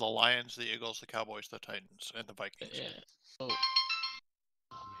lost to the Lions, the Eagles, the Cowboys, the Titans, and the Vikings. Yeah. Oh man,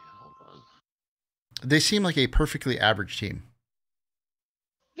 hold on. They seem like a perfectly average team.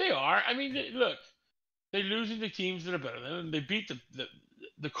 They are. I mean, look, they're losing to teams that are better than them. They beat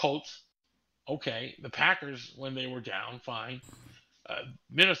the Colts. Okay. The Packers, when they were down, fine.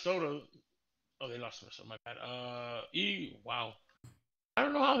 Minnesota. Oh, they lost to Minnesota. My bad. Wow. I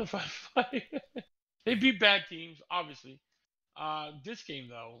don't know how they're 5-5. They beat bad teams, obviously. This game,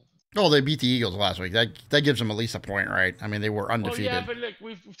 though. Oh, they beat the Eagles last week. That gives them at least a point, right? I mean, they were undefeated. Well, yeah, but look,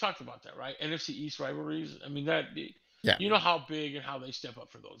 we've talked about that, right? NFC East rivalries. I mean, yeah. You know how big and how they step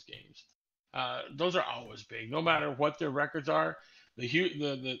up for those games. Those are always big, no matter what their records are.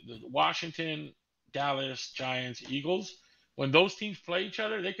 The Washington, Dallas, Giants, Eagles. When those teams play each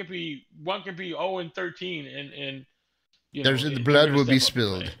other, one could be 0-13, and the blood will be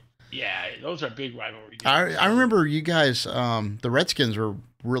spilled. Yeah, those are big rivalries. I remember you guys. The Redskins were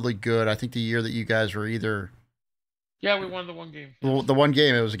really good. I think the year that you guys were either. Yeah, we won the one game. Well, the one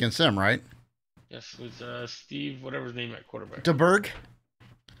game it was against them, right? Yes, it was Steve, whatever his name at quarterback. DeBerg.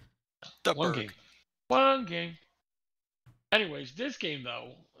 One game. Anyways, this game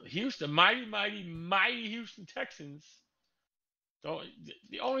though, Houston, mighty Houston Texans.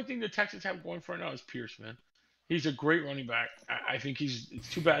 The only thing the Texans have going for now is Pierce, man. He's a great running back. I think it's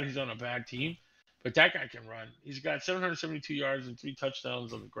too bad he's on a bad team, but that guy can run. He's got 772 yards and 3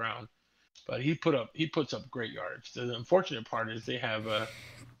 touchdowns on the ground, but he puts up great yards. The unfortunate part is they have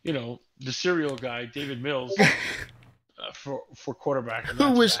the serial guy David Mills for quarterback,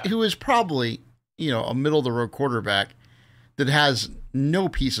 who is probably a middle of the road quarterback that has no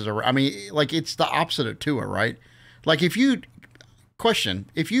pieces around. I mean, like it's the opposite of Tua, right? Like if you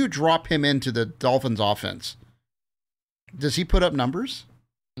drop him into the Dolphins offense. Does he put up numbers?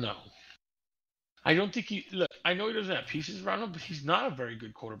 No. I don't think I know he doesn't have pieces around him, but he's not a very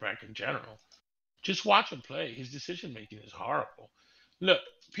good quarterback in general. Just watch him play. His decision-making is horrible. Look,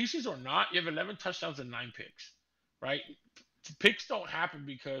 pieces or not, you have 11 touchdowns and 9 picks, right? Picks don't happen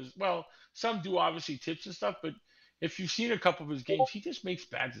because, well, some do obviously tips and stuff, but if you've seen a couple of his games, he just makes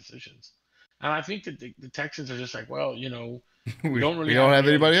bad decisions. And I think that the Texans are just like, well, we don't really don't have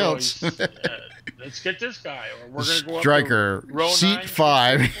any other anybody else. choice. Let's get this guy, or we're going to go up Striker, to row seat 9,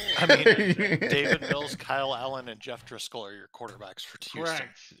 5. 6, I mean, David Mills, Kyle Allen, and Jeff Driscoll are your quarterbacks for Houston.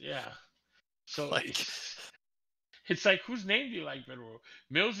 Correct. Yeah. So Like, it's like, whose name do you like better?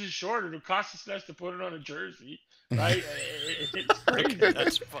 Mills is shorter. It'll cost us less to put it on a jersey, right? It's crazy.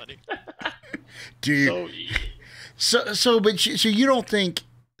 that's funny. Do you? But you don't think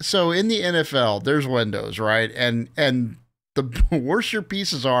so? In the NFL, there's windows, right? And the worse your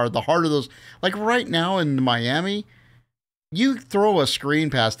pieces are, the harder those. Like right now in Miami, you throw a screen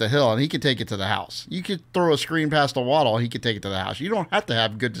past the Hill and he could take it to the house. You could throw a screen past the Waddle and he could take it to the house. You don't have to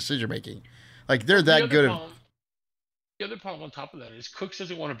have good decision making. Like they're that good. The other problem on top of that is Cooks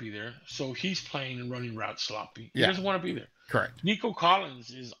doesn't want to be there, so he's playing and running routes sloppy. He doesn't want to be there. Correct. Nico Collins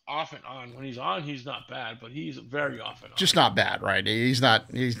is off and on. When he's on, he's not bad, but he's very off and on. Just not bad, right? He's not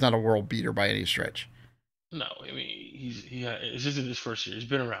a world beater by any stretch. No, I mean this isn't his first year. He's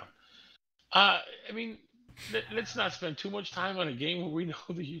been around. I mean, let's not spend too much time on a game where we know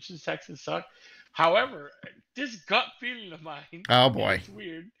the Houston Texans suck. However, this gut feeling of mine, oh boy, it's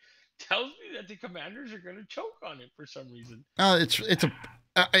weird, tells me that the Commanders are going to choke on it for some reason. It's a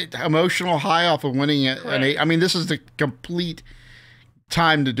emotional high off of winning I mean, this is the complete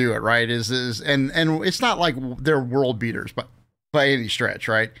time to do it, right? And it's not like they're world beaters, but by any stretch,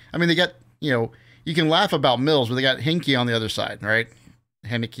 right? I mean, they got you can laugh about Mills, but they got Hinkie on the other side, right?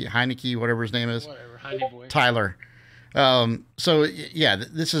 Heineke, whatever his name is, Tyler. So yeah,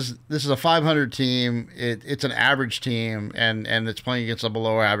 this is a 500 team. It's an average team, and it's playing against a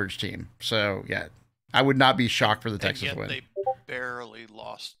below average team. So yeah, I would not be shocked for the Texans win. They barely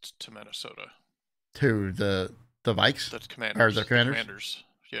lost to Minnesota. To the Vikes? The Commanders. Or the Commanders? The Commanders.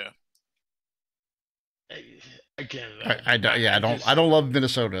 Yeah. Again, I don't love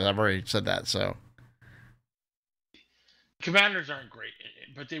Minnesota. I've already said that. So Commanders aren't great,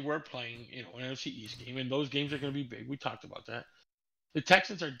 but they were playing, an NFC East game, and those games are going to be big. We talked about that. The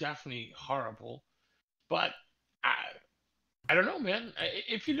Texans are definitely horrible, but I don't know, man.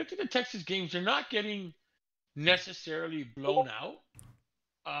 If you look at the Texas games, they're not getting necessarily blown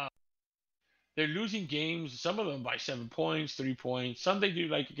out. They're losing games, some of them by 7 points, 3 points. Some they do,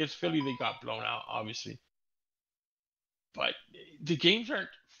 like against Philly, they got blown out, obviously. But the games aren't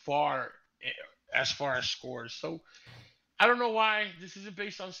as far as scores. So I don't know why this isn't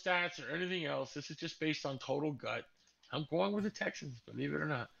based on stats or anything else. This is just based on total gut. I'm going with the Texans, believe it or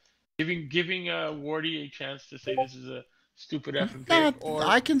not. Giving Warty a chance to say this is a stupid effing pick.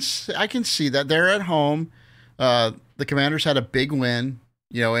 I can see that. They're at home. The Commanders had a big win,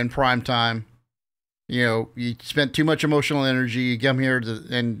 in prime time. You spent too much emotional energy. You come here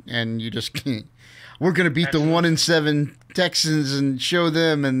and you just can't. We're going to beat the 1-7 Texans and show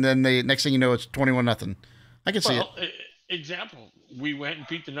them, and then next thing you know, it's 21-0. I can see it. Example, we went and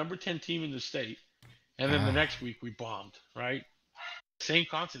beat the number 10 team in the state, and then the next week we bombed, right? Same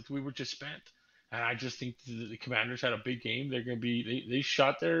concept. We were just spent. And I just think the Commanders had a big game. They're going to be, they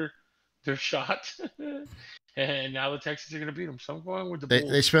shot their shot, and now the Texans are going to beat them. So I'm going with the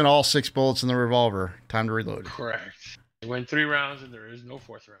Bulls. They spent all 6 bullets in the revolver. Time to reload. Correct. They went 3 rounds, and there is no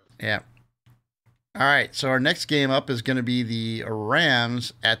 4th round. Yeah. All right, so our next game up is going to be the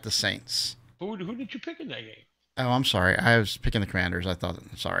Rams at the Saints. Who did you pick in that game? Oh, I'm sorry. I was picking the Commanders. I thought,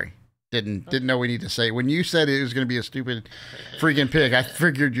 sorry. Didn't know we need to say. When you said it was going to be a stupid freaking pick, I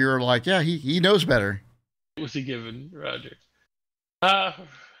figured you were like, yeah, he knows better. It was a given, Roger.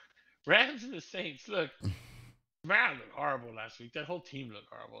 Rams and the Saints. Look, Rams looked horrible last week. That whole team looked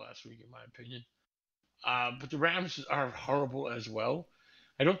horrible last week, in my opinion. But the Rams are horrible as well.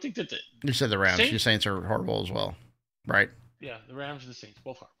 I don't think that You said the Rams. Your Saints are horrible as well, right? Yeah, the Rams and the Saints,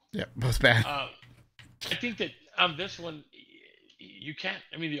 both horrible. Yeah, both bad. I think that on this one, you can't.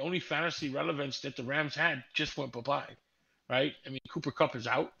 I mean, the only fantasy relevance that the Rams had just went bye-bye, right? I mean, Cooper Kupp is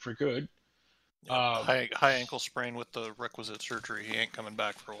out for good. High ankle sprain with the requisite surgery. He ain't coming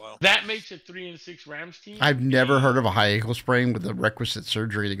back for a while. That makes it 3-6 Rams team. I've never heard of a high ankle sprain with the requisite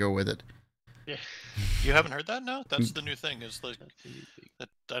surgery to go with it. Yeah. You haven't heard that? No, that's the new thing. Is like that,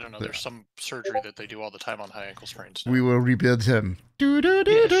 I don't know. There's some surgery that they do all the time on high ankle sprains now. We will rebuild him.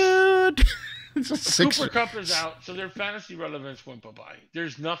 Cooper Kupp is out, so their fantasy relevance went bye-bye.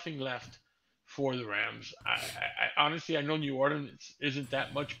 There's nothing left for the Rams. I honestly, I know New Orleans isn't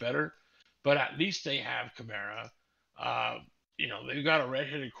that much better, but at least they have Kamara. They've got a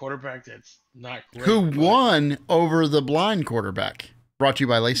red-headed quarterback that's not great. Who won over the blind quarterback? Brought to you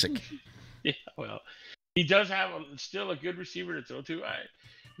by LASIK. Yeah, well, he does have still a good receiver to throw to.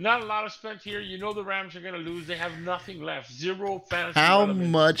 Not a lot of spent here. You know the Rams are going to lose. They have nothing left. Zero fantasy How relevance.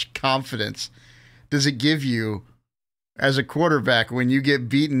 much confidence does it give you as a quarterback when you get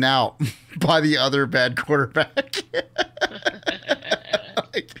beaten out by the other bad quarterback?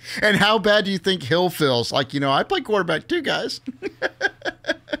 And how bad do you think Hill feels? Like, I play quarterback too, guys.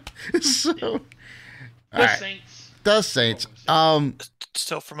 So, the Saints.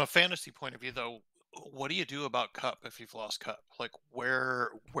 So from a fantasy point of view, though, what do you do about Cup if you've lost Cup? Like,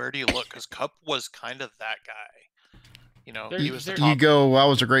 where do you look? Because Cup was kind of that guy. He was the top. You go, well, it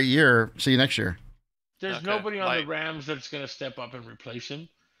was a great year. See you next year. There's nobody on the Rams that's going to step up and replace him.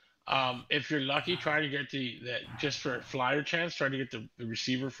 If you're lucky, try to get just for a flyer chance, try to get the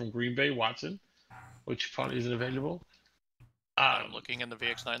receiver from Green Bay, Watson, which probably isn't available. I'm looking in the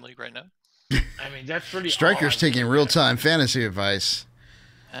VX9 league right now. I mean, that's really Striker's taking real-time fantasy advice.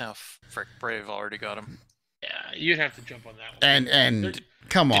 Oh, frick, Brave already got him. Yeah, you'd have to jump on that one. And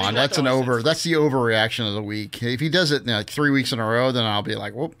come on, that's the overreaction of the week. If he does it like 3 weeks in a row, then I'll be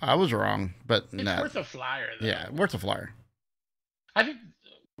like, "Whoop, I was wrong." But it's worth a flyer, though. Yeah, worth a flyer. I think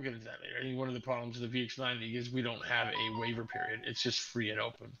we'll get into that later. I think one of the problems of the VX9 league is we don't have a waiver period. It's just free and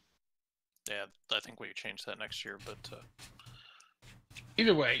open. Yeah, I think we change that next year, but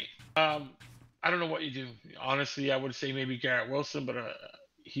either way, I don't know what you do. Honestly, I would say maybe Garrett Wilson, but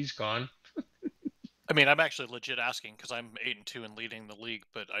he's gone. I mean, I'm actually legit asking because I'm 8-2 and leading the league,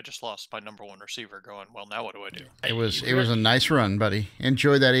 but I just lost my number one receiver. Going, well, now what do I do? It was a nice run, buddy.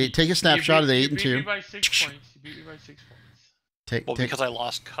 Enjoy that 8. Take a snapshot of the 8-2. You beat me by 6 points. Because I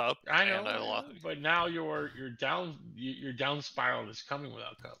lost Cup. I know, but now your down spiral is coming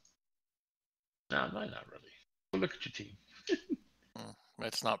without Cup. No, not really. Look at your team.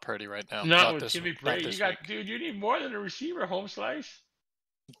 It's not pretty right now. No, it's gonna be pretty. You need more than a receiver. Home slice.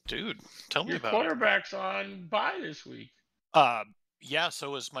 Dude, tell me about it. Your quarterback's on bye this week. Yeah,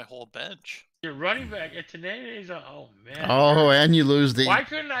 so is my whole bench. Your running back at Tanene is oh man. Oh, and you lose the. Why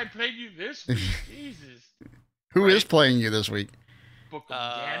couldn't I play you this week? Jesus. Who is playing you this week?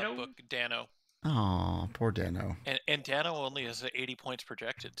 Dano. Oh, poor Dano. And Dano only has 80 points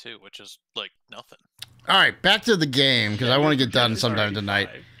projected too, which is like nothing. All right, back to the game because I want to get done sometime tonight.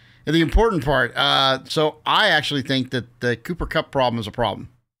 And the important part. So I actually think that the Cooper Kupp problem is a problem.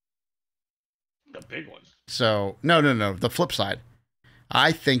 The big one. So no. The flip side.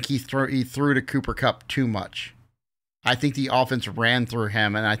 I think he threw to Cooper Kupp too much. I think the offense ran through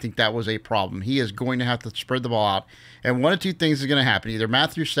him, and I think that was a problem. He is going to have to spread the ball out. And one of two things is going to happen. Either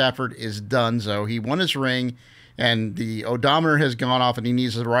Matthew Stafford is done, so he won his ring, and the odometer has gone off, and he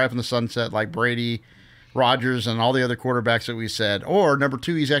needs to ride off in the sunset like Brady, Rodgers, and all the other quarterbacks that we said. Or, number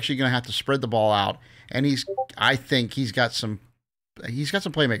two, he's actually going to have to spread the ball out, and I think he's got some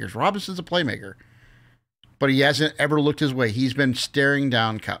playmakers. Robinson's a playmaker, but he hasn't ever looked his way. He's been staring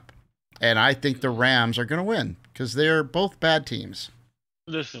down Kupp. And I think the Rams are going to win because they're both bad teams.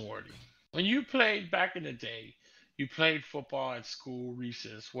 Listen, Warty, when you played back in the day, you played football at school,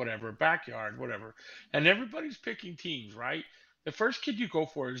 recess, whatever, backyard, whatever, and everybody's picking teams, right? The first kid you go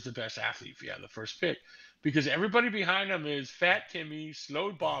for is the best athlete if you have the first pick because everybody behind them is Fat Timmy,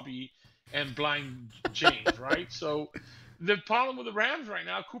 Slow Bobby, and Blind James, right? So the problem with the Rams right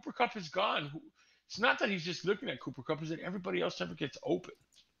now, Cooper Kupp is gone. It's not that he's just looking at Cooper Kupp, it's that everybody else never gets open.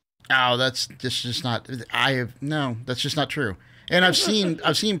 Oh, that's just not. That's just not true. And I've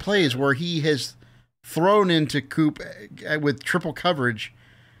seen plays where he has thrown into Coop with triple coverage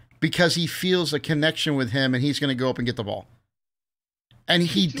because he feels a connection with him and he's going to go up and get the ball. And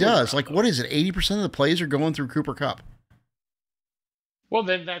he does. Like, what is it? 80% of the plays are going through Cooper Kupp. Well,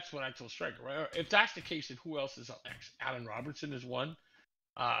 then that's what I told Striker, right? If that's the case, then who else is up next? Allen Robinson is one.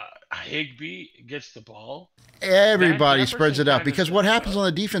 Higbee gets the ball. Everybody spreads it out because what happens on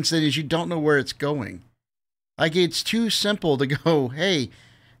the defense then is you don't know where it's going. Like it's too simple to go, hey,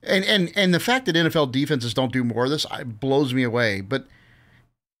 and the fact that NFL defenses don't do more of this blows me away. But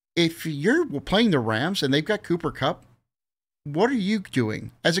if you're playing the Rams and they've got Cooper Kupp, what are you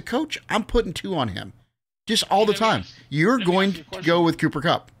doing? As a coach, I'm putting 2 on him. Just all the time. You're going to go with Cooper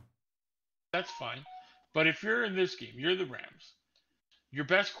Kupp. That's fine. But if you're in this game, you're the Rams. Your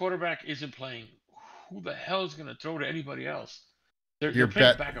best quarterback isn't playing. Who the hell is going to throw to anybody else? You're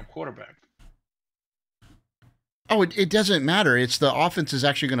playing backup quarterback. Oh, it doesn't matter. It's the offense is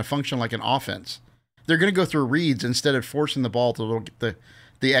actually going to function like an offense. They're going to go through reads instead of forcing the ball to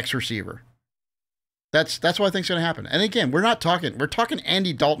the X receiver. That's what I think is going to happen. And again, we're talking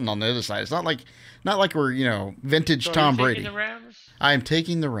Andy Dalton on the other side. It's not like we're, vintage Tom Brady. The Rams? I'm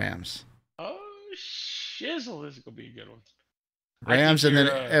taking the Rams. Oh, shizzle. This is going to be a good one. Rams, and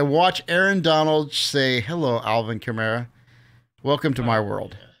then watch Aaron Donald say, hello, Alvin Kamara. Welcome to my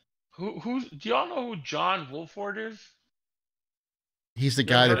world. Yeah. Do y'all know who John Wolford is? He's the You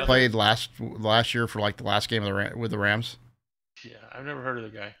guy ever that heard of played last year for like the last game of with the Rams. Yeah, I've never heard of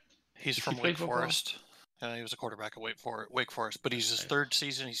the guy. He's Does from he play Wake football? Forest. He was a quarterback at Wake Forest, but he's his Okay. third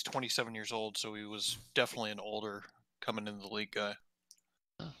season. He's 27 years old, so he was definitely an older coming into the league guy.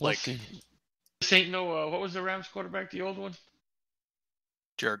 We'll Like see. This ain't no. What was the Rams quarterback? The old one?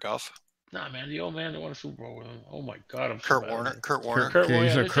 Jared Goff, Nah, man, the old man that won a Super Bowl with him. Oh my God, I'm so Kurt bad Warner, at it. Kurt Warner. Kurt Okay, Warner.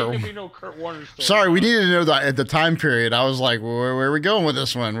 he's Yeah, a this Kurt ain't gonna Warner. be no Kurt Warner story. Sorry, we huh? needed to know that at the time period. I was like, where are we going with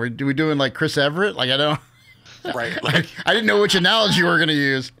this one? We doing like Chris Everett? Like I don't. Right. Like, I didn't know which analogy you were going to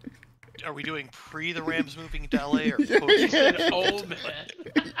use. are we doing pre the Rams moving to LA or He post? said old man.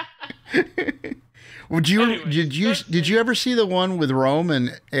 Would you Anyways, did you ever see the one with Rome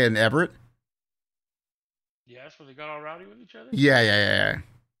and Everett? Yes, when they got all rowdy with each other. Yeah. Yeah,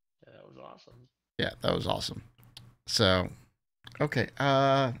 that was awesome. Yeah, that was awesome. So, okay,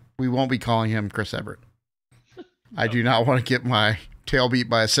 we won't be calling him Chris Everett. I do not want to get my tail beat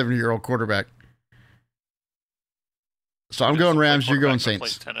by a 70-year-old quarterback. So I'm going Rams. You're going Plays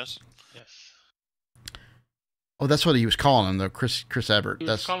Saints. tennis. Yes. Oh, that's what he was calling him, though. Chris Everett. He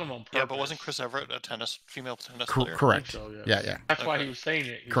was That's calling him on purpose. Yeah, but wasn't Chris Everett a female tennis cor- player? correct. I think so, yes. Yeah. That's why Okay. he was saying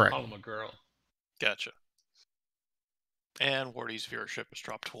it. He was Correct. calling him a girl. Gotcha. And Warty's viewership has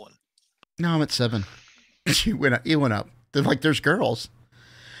dropped to 1. No, I'm at 7. It went up. They're like, there's girls.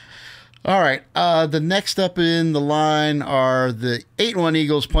 All right. The next up in the line are the 8-1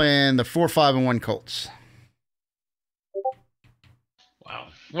 Eagles playing the 4-5-1 Colts. Wow.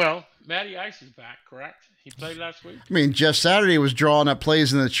 Well, Matty Ice is back, correct? He played last week. I mean, Jeff Saturday was drawing up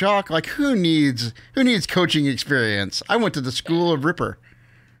plays in the chalk. Like, who needs coaching experience? I went to the school of Ripper.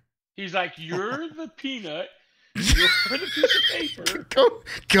 He's like, you're the peanut. You're the piece of paper.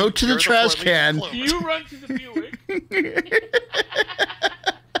 Go to the You're trash four-leaf can. clover. You run to the Buick.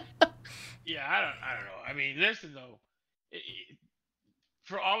 Yeah, I don't know. I mean, listen though,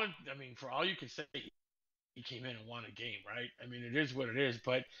 for all you can say, he came in and won a game, right? I mean, it is what it is.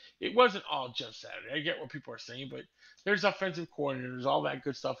 But it wasn't all just Saturday. I get what people are saying, but there's offensive coordinators, all that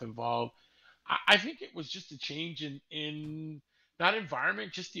good stuff involved. I think it was just a change in not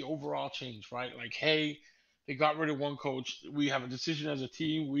environment, just the overall change, right? Like, hey, they got rid of one coach. We have a decision as a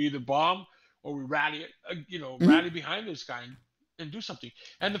team. We either bomb or we rally, rally behind this guy and do something.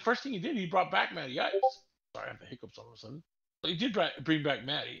 And the first thing he did, he brought back Matty Ice. Sorry, I have the hiccups all of a sudden. But he did bring back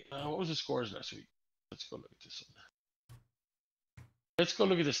Matty. What was the scores last week? Let's go look at this one. Let's go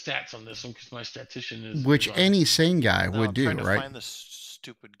look at the stats on this one because my statistician is. Which any sane guy would I'm do, trying to right? find this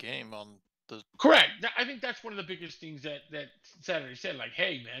stupid game on the. Correct. I think that's one of the biggest things that Saturday said. Like,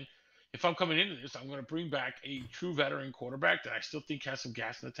 hey, man, if I'm coming into this, I'm going to bring back a true veteran quarterback that I still think has some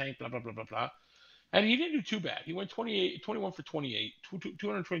gas in the tank, blah, blah, blah, blah, blah. And he didn't do too bad. He went 21 for 28,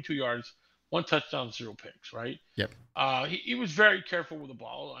 222 yards, 1 touchdown, 0 picks, right? Yep. He was very careful with the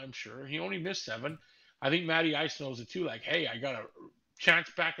ball, I'm sure. He only missed 7. I think Matty Ice knows it too. Like, hey, I got a chance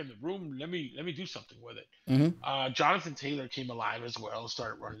back in the room. Let me do something with it. Mm-hmm. Jonathan Taylor came alive as well and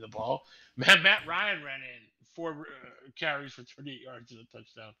started running the ball. Man, Matt Ryan ran in 4 carries for 38 yards and a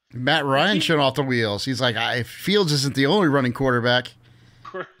touchdown. Matt Ryan showed off the wheels. He's like, Fields isn't the only running quarterback.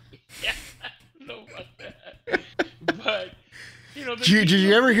 Yeah, I don't know about that. But, Did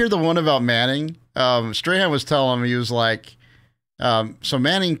you ever hear the one about Manning? Strahan was telling him, he was like, so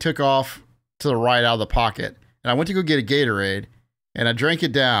Manning took off to the right out of the pocket, and I went to go get a Gatorade, and I drank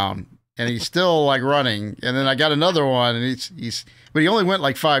it down, and he's still like running, and then I got another one, and but he only went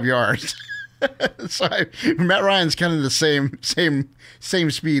like 5 yards. So Matt Ryan's kind of the same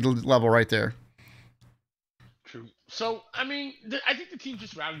speed level right there. True. So, I mean, I think the team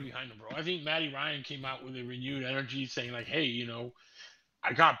just rallied behind him, bro. I think Matty Ryan came out with a renewed energy saying like, hey,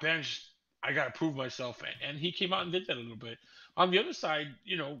 I got benched. I got to prove myself. And he came out and did that a little bit. On the other side,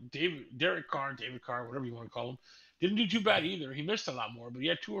 David Carr, whatever you want to call him, didn't do too bad either. He missed a lot more, but he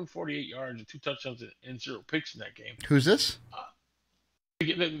had 248 yards and 2 touchdowns and 0 picks in that game. Who's this?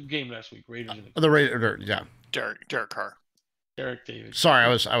 The game last week, Raiders. The Raiders, yeah. Derek Carr. Derek Davis. Sorry, I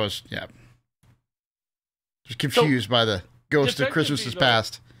was just confused by the ghost of Christmas's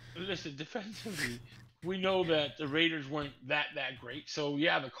past. Listen, defensively, we know that the Raiders weren't that great. So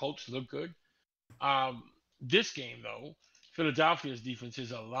yeah, the Colts look good. This game though, Philadelphia's defense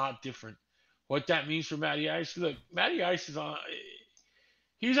is a lot different. What that means for Matty Ice? Look, Matty Ice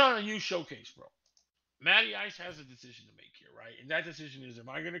he's on a new showcase, bro. Matty Ice has a decision to make here, right? And that decision is, am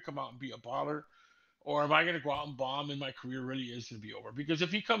I going to come out and be a baller, or am I going to go out and bomb and my career really is going to be over? Because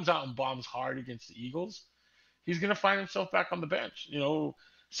if he comes out and bombs hard against the Eagles, he's going to find himself back on the bench.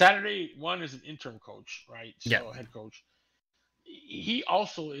 Saturday one is an interim coach, right? So head coach. he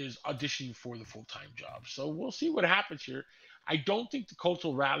also is auditioning for the full-time job. So we'll see what happens here. I don't think the Colts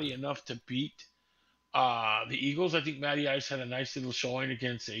will rally enough to beat the Eagles. I think Matty Ice had a nice little showing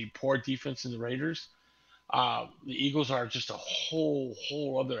against a poor defense in the Raiders. The Eagles are just a whole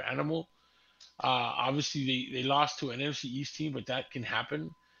other animal. Obviously, they lost to an NFC East team, but that can happen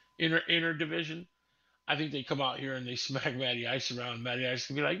in our division. I think they come out here and they smack Matty Ice around. Matty Ice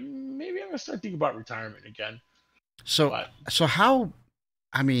can be like, maybe I'm gonna start thinking about retirement again. So how?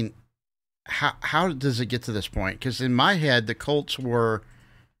 I mean, how does it get to this point? Because in my head, the Colts were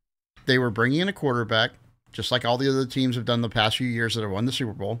bringing in a quarterback, just like all the other teams have done the past few years that have won the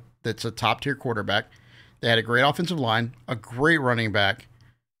Super Bowl. That's a top tier quarterback. They had a great offensive line, a great running back.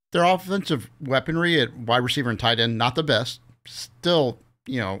 Their offensive weaponry at wide receiver and tight end, not the best. Still,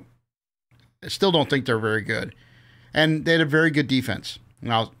 I still don't think they're very good. And they had a very good defense.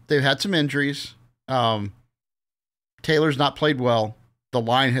 Now, they've had some injuries. Taylor's not played well. The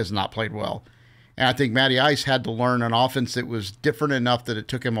line has not played well. And I think Matty Ice had to learn an offense that was different enough that it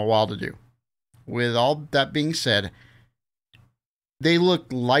took him a while to do. With all that being said, they look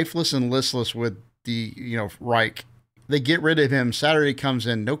lifeless and listless with the, Reich. They get rid of him. Saturday comes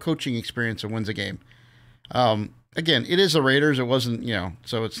in, no coaching experience, and wins a game. Again, it is the Raiders. It wasn't,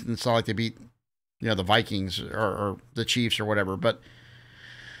 so it's not like they beat, the Vikings or the Chiefs or whatever. But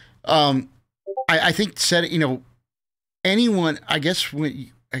I think anyone, I guess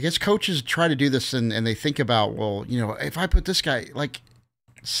coaches try to do this and they think about, well, if I put this guy, like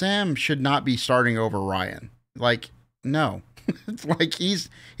Sam should not be starting over Ryan. Like, no, it's like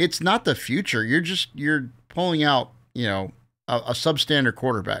it's not the future. You're pulling out, a substandard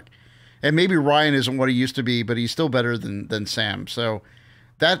quarterback. And maybe Ryan isn't what he used to be, but he's still better than Sam. So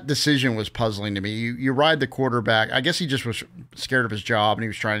that decision was puzzling to me. You ride the quarterback. I guess he just was scared of his job and he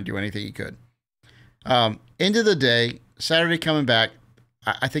was trying to do anything he could. End of the day, Saturday coming back,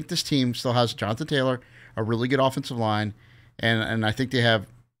 I think this team still has Jonathan Taylor, a really good offensive line, and I think they have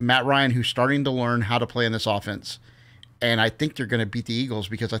Matt Ryan, who's starting to learn how to play in this offense. And I think they're going to beat the Eagles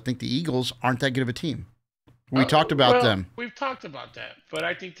because I think the Eagles aren't that good of a team. We talked about them. We've talked about that, but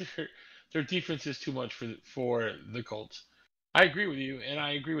I think their defense is too much for the Colts. I agree with you, and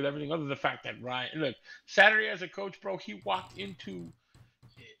I agree with everything other than the fact that Ryan, look, Saturday as a coach, bro, he walked into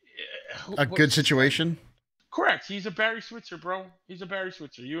a good situation. Correct. He's a Barry Switzer, bro. He's a Barry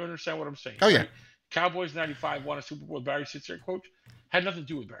Switzer. You understand what I'm saying? Oh, yeah. Right? Cowboys 95 won a Super Bowl with Barry Switzer, coach. Had nothing to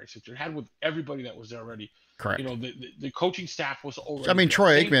do with Barry Switzer. It had with everybody that was there already. Correct. The coaching staff was already. I mean,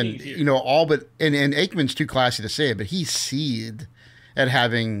 Troy Aikman, all but and Aikman's too classy to say it, but he seethed at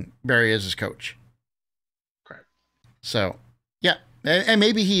having Barry as his coach. Correct. So, yeah, and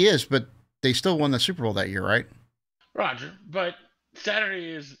maybe he is, but they still won the Super Bowl that year, right? Roger, but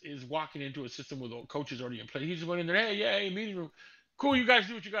Saturday is walking into a system with coaches already in place. He just went in there, hey, meeting room. Cool, you guys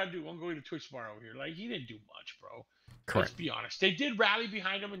do what you got to do. I'm going to Twitch bar over here. Like, he didn't do much, bro. Correct. Let's be honest. They did rally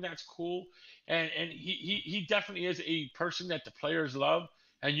behind him, and that's cool. And he definitely is a person that the players love,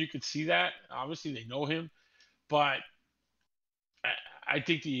 and you can see that. Obviously, they know him. But I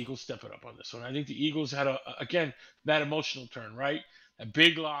think the Eagles step it up on this one. I think the Eagles had, that emotional turn, right? A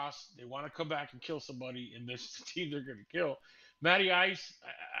big loss. They want to come back and kill somebody, and this is the team they're going to kill. Matty Ice,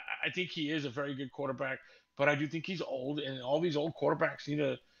 I think he is a very good quarterback, but I do think he's old, and all these old quarterbacks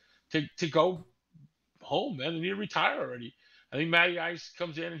need to go home, man. They need to retire already. I think Matty Ice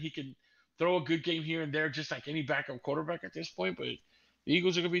comes in and he can throw a good game here and there, just like any backup quarterback at this point, but the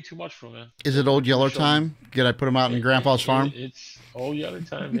Eagles are going to be too much for him, man. Is it Old Yeller time? Did I put him out in Grandpa's farm? It's Old Yeller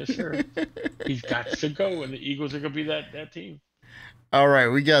time, yes, sir. He's got to go, and the Eagles are going to be that team. All right,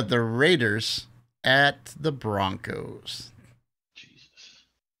 we got the Raiders at the Broncos.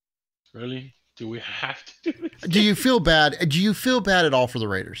 Really? Do we have to do this? Do you feel bad? Do you feel bad at all for the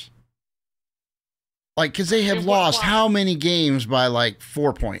Raiders? Like, because they have lost how many games by like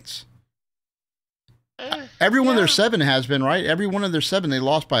 4 points? Every one of their 7 has been, right? Every one of their 7 they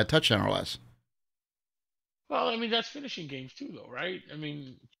lost by a touchdown or less. Well, I mean, that's finishing games too, though, right? I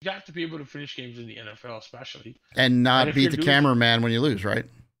mean, you have to be able to finish games in the NFL, especially. And not beat the cameraman when you lose, right?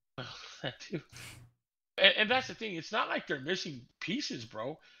 Well, that too. And that's the thing. It's not like they're missing pieces,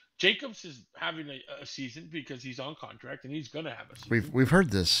 bro. Jacobs is having a season because he's on contract, and he's going to have a season. We've heard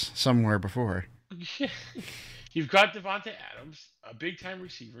this somewhere before. You've got Devontae Adams, a big-time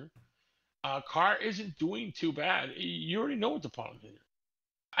receiver. Carr isn't doing too bad. You already know what the problem is.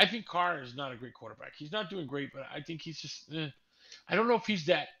 I think Carr is not a great quarterback. He's not doing great, but I think he's just I don't know if he's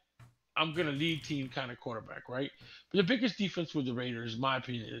that I'm going to lead team kind of quarterback, right? But the biggest defense with the Raiders, in my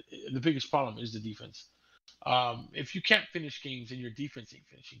opinion, the biggest problem is the defense. If you can't finish games and your defense ain't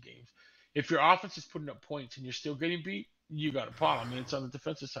finishing games, if your offense is putting up points and you're still getting beat, you got a problem, and it's on the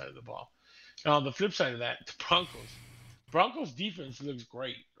defensive side of the ball. And on the flip side of that, the Broncos defense looks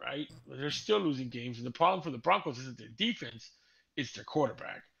great, right? But they're still losing games, and the problem for the Broncos isn't their defense; it's their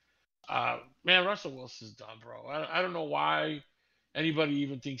quarterback. Man, Russell Wilson's done, bro. I don't know why anybody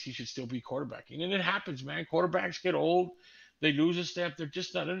even thinks he should still be quarterbacking, and it happens, man. Quarterbacks get old, they lose a step, they're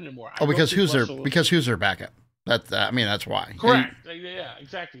just not in anymore. Oh, because who's their backup? That's why. Correct. Yeah,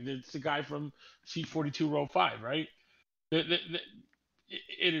 exactly. It's the guy from C42 row 5, right?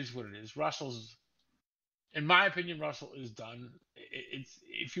 It is what it is. Russell's, in my opinion, Russell is done. It's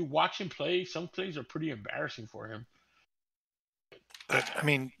if you watch him play, some plays are pretty embarrassing for him. I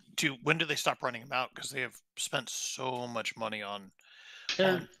mean, when do they stop running him out? Because they have spent so much money on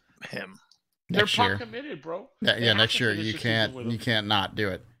him. They're pot committed, bro. Yeah, next year you can't not do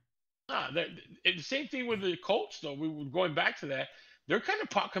it. The same thing with the Colts, though. We were going back to that. They're kind of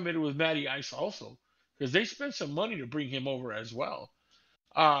pot committed with Matty Ice also, because they spent some money to bring him over as well.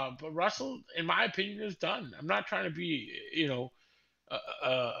 But Russell, in my opinion, is done. I'm not trying to be,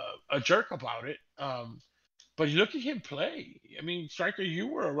 a jerk about it. But you look at him play. I mean, Striker, you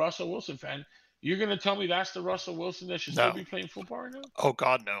were a Russell Wilson fan. You're gonna tell me that's the Russell Wilson that should still be playing football right now? Oh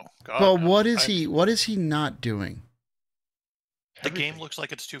God, no. Well, no. What is he not doing? The game looks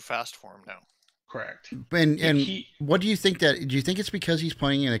like it's too fast for him now. Correct. And what do you think do you think it's because he's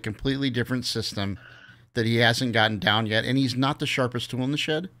playing in a completely different system that he hasn't gotten down yet, and he's not the sharpest tool in the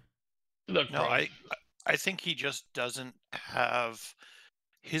shed? Look, no, I think he just doesn't have.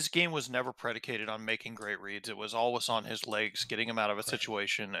 His game was never predicated on making great reads. It was always on his legs, getting him out of a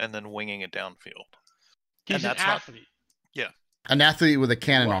situation, and then winging it downfield. He's an athlete. An athlete with a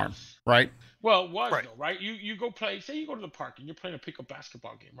cannon arm, right? Well, though, right? You go play, say you go to the park and you're playing a pickup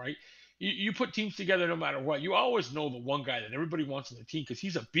basketball game, right? You put teams together no matter what. You always know the one guy that everybody wants on the team because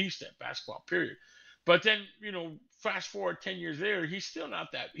he's a beast at basketball, period. But then, fast forward 10 years later, he's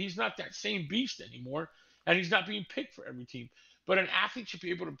not that same beast anymore, and he's not being picked for every team. But an athlete should be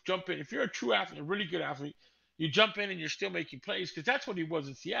able to jump in. If you're a true athlete, a really good athlete, you jump in and you're still making plays, because that's what he was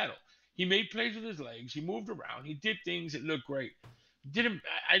in Seattle. He made plays with his legs. He moved around. He did things that looked great.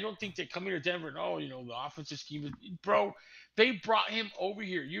 I don't think they come here to Denver and, the offensive scheme. Bro, they brought him over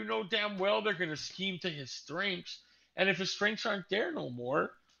here. You know damn well they're going to scheme to his strengths. And if his strengths aren't there no more,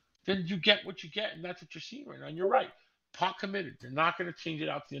 then you get what you get. And that's what you're seeing right now. And you're right. Pot committed. They're not going to change it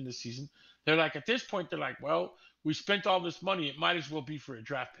out at the end of the season. They're like, at this point, they're like, well, we spent all this money. It might as well be for a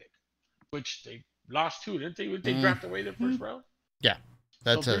draft pick, which they lost too, didn't they? They draft away their first round. Yeah,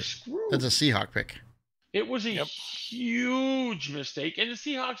 that's a Seahawk pick. It was a huge mistake, and the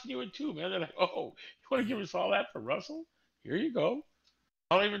Seahawks knew it too, man. They're like, "Oh, you want to give us all that for Russell? Here you go.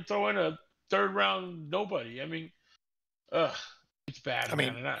 I'll even throw in a third round nobody." I mean, it's bad.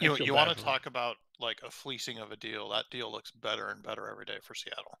 Man. You want to talk about like a fleecing of a deal? That deal looks better and better every day for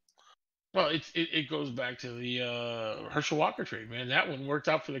Seattle. Well, it goes back to the Herschel Walker trade, man. That one worked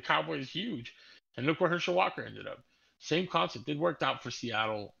out for the Cowboys huge. And look where Herschel Walker ended up. Same concept. It worked out for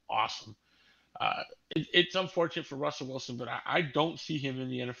Seattle. Awesome. It's unfortunate for Russell Wilson, but I don't see him in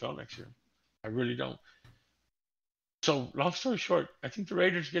the NFL next year. I really don't. So, long story short, I think the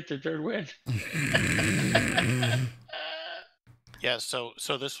Raiders get their third win. Yeah, so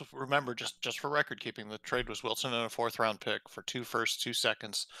this, remember, just for record keeping, the trade was Wilson and a 4th-round pick for 2 firsts, 2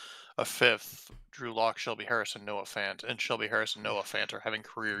 seconds, a 5th, Drew Lock, Shelby Harris, and Noah Fant. And Shelby Harris and Noah Fant are having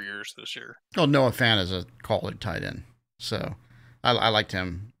career years this year. Well, Noah Fant is a college tight end, so I liked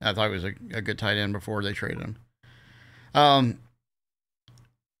him. I thought he was a good tight end before they traded him. The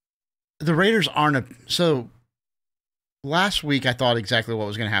Raiders aren't so last week I thought exactly what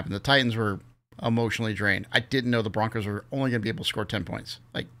was going to happen. The Titans were emotionally drained. I didn't know the Broncos were only going to be able to score 10 points.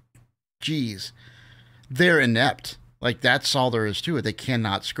 Like, geez, they're inept. Like, that's all there is to it. They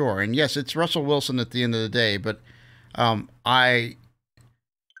cannot score. And yes, it's Russell Wilson at the end of the day, but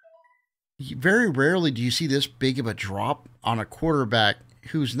very rarely do you see this big of a drop on a quarterback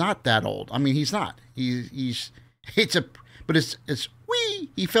who's not that old. I mean, he's not. He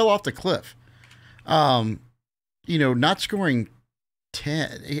fell off the cliff. Not scoring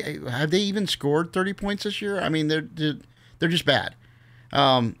 10. Have they even scored 30 points this year? I mean, they're just bad.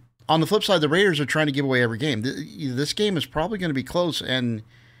 On the flip side, the Raiders are trying to give away every game. This game is probably going to be close, and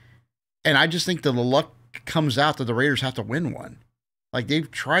I just think that the luck comes out that the Raiders have to win one. Like,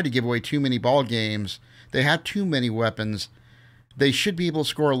 they've tried to give away too many ball games. They have too many weapons. They should be able to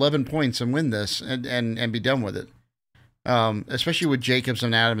score 11 points and win this and be done with it. Especially with Jacobs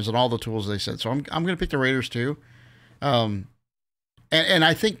and Adams and all the tools they said. So I'm going to pick the Raiders too. And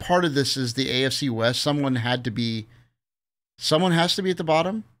I think part of this is the AFC West. Someone has to be at the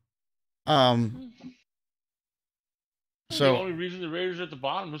bottom. The only reason the Raiders are at the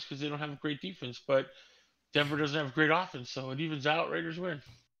bottom is because they don't have a great defense, but Denver doesn't have a great offense, so it evens out. Raiders win.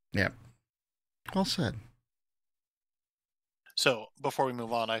 Yeah. Well said. So before we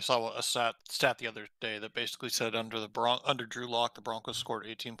move on, I saw a stat the other day that basically said under Drew Lock, the Broncos scored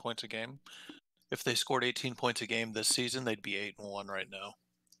 18 points a game. If they scored 18 points a game this season, they'd be 8-1 right now.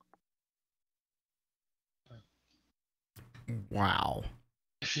 Wow.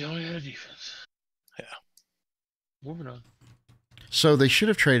 If they only had a defense. Yeah. Moving on. So they should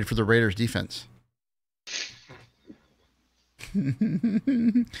have traded for the Raiders defense.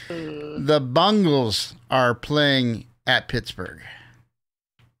 The Bengals are playing at Pittsburgh.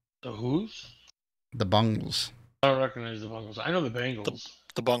 The who's? The Bengals. I don't recognize the Bengals. I know the Bengals.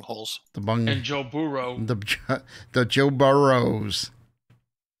 The Bungholes. And Joe Burrow. The Joe Burrows.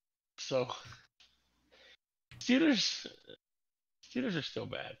 So Steelers are still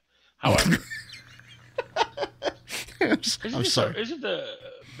bad. However, I'm sorry. Isn't the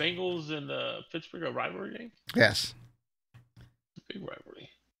Bengals and Pittsburgh a rivalry game? Yes. Big rivalry.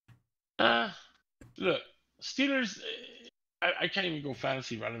 Look, Steelers. I can't even go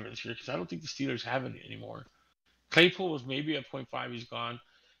fantasy relevance here because I don't think the Steelers have any anymore. Claypool was maybe at 0.5. He's gone.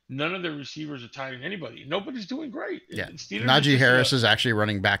 None of their receivers are tiring anybody. Nobody's doing great. Yeah. Najee Harris is actually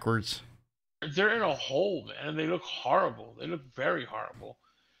running backwards. They're in a hole, man, and they look horrible. They look very horrible.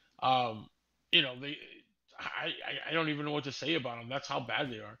 You know, I don't even know what to say about them. That's how bad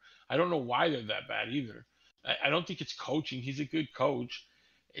they are. I don't know why they're that bad either. I don't think it's coaching. He's a good coach.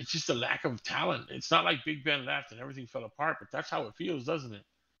 It's just a lack of talent. It's not like Big Ben left and everything fell apart, but that's how it feels, doesn't it?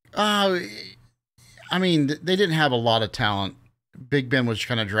 I mean, they didn't have a lot of talent. Big Ben was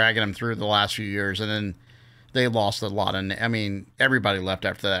kind of dragging them through the last few years, and then they lost a lot. And I mean, everybody left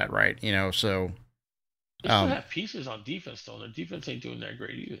after that, right? You know, so they still have pieces on defense, though. Their defense ain't doing that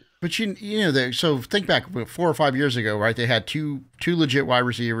great either. But so think back 4 or 5 years ago, right? They had two legit wide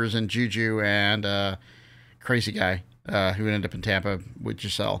receivers in Juju and crazy guy who ended up in Tampa with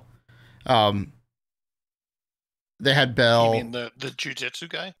Giselle. They had Bell. You mean the jiu-jitsu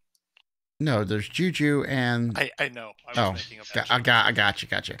guy? No, there's Juju and I know. I was making up. I got you.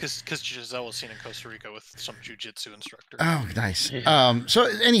 Because Giselle was seen in Costa Rica with some jiu-jitsu instructor. Oh, nice. Yeah. So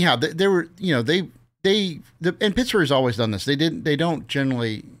anyhow, they were, and Pittsburgh's always done this. They don't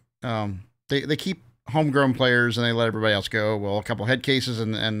generally, they keep homegrown players and they let everybody else go. Well, a couple head cases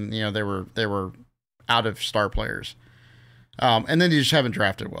and they were out of star players. And then they just haven't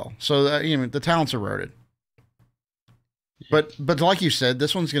drafted well. So the talent's eroded. But like you said,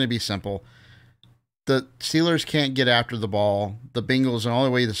 this one's going to be simple. The Steelers can't get after the ball. The Bengals, the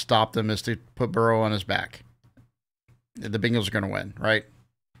only way to stop them is to put Burrow on his back. The Bengals are going to win, right?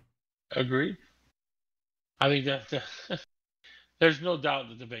 Agreed. I think that there's no doubt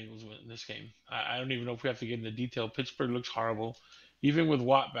that the Bengals win this game. I don't even know if we have to get into detail. Pittsburgh looks horrible. Even with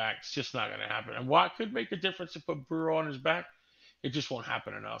Watt back, it's just not going to happen. And Watt could make a difference to put Burrow on his back. It just won't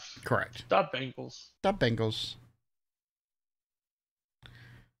happen enough. Correct. Stop Bengals. Stop Bengals.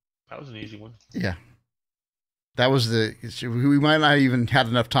 That was an easy one. Yeah. That was we might not even had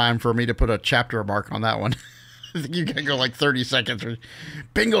enough time for me to put a chapter mark on that one. I think you can go like 30 seconds.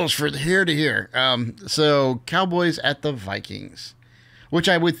 Bengals for here to here. So Cowboys at the Vikings, which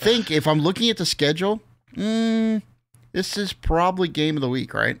I would think if I'm looking at the schedule, this is probably game of the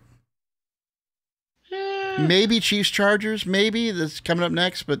week, right? Yeah. Maybe Chiefs Chargers, maybe that's coming up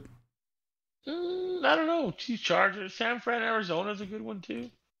next, but I don't know. Chiefs Chargers, San Fran, Arizona is a good one too.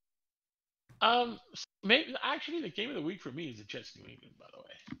 Maybe actually the game of the week for me is the Jets New England, by the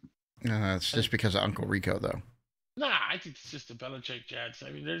way. No, it's just because of Uncle Rico, though. Nah, I think it's just the Belichick Jets.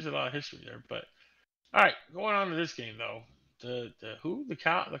 I mean, there's a lot of history there, but all right, going on to this game though.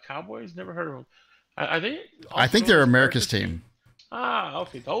 The Cowboys? Never heard of them. I think they're America's team. Ah,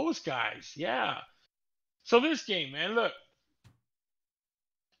 okay, those guys, yeah. So this game, man, look,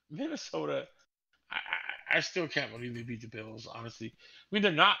 Minnesota. I still can't believe they beat the Bills. Honestly, I mean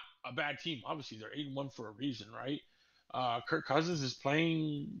they're not a bad team. Obviously, they're 8-1 for a reason, right? Kirk Cousins is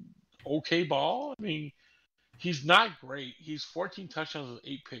playing okay ball. I mean, he's not great. He's 14 touchdowns with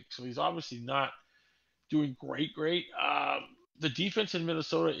 8 picks, so he's obviously not doing great. The defense in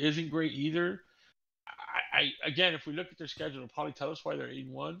Minnesota isn't great either. Again, if we look at their schedule, it'll probably tell us why they're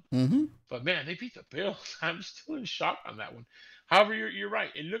 8-1. Mm-hmm. But man, they beat the Bills. I'm still in shock on that one. However, you're right.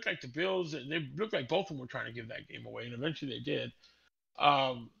 It looked like the Bills, and they looked like both of them were trying to give that game away, and eventually they did.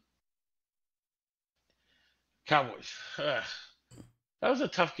 Cowboys. That was a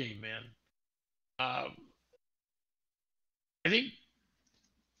tough game, man. I think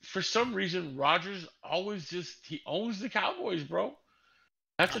for some reason Rodgers always he owns the Cowboys, bro.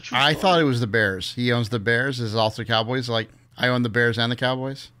 That's a true I story. thought it was the Bears. He owns the Bears. Is also Cowboys. Like, I own the Bears and the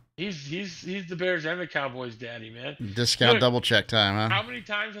Cowboys. He's the Bears and the Cowboys daddy, man. Discount Look, double check time, huh? how many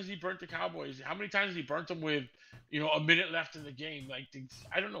times has he burnt the Cowboys? How many times has he burnt them with, a minute left in the game? Like,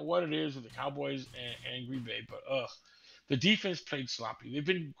 I don't know what it is with the Cowboys and Green Bay, but the defense played sloppy. They've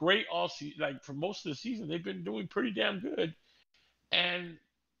been great all season. Like, for most of the season, they've been doing pretty damn good. And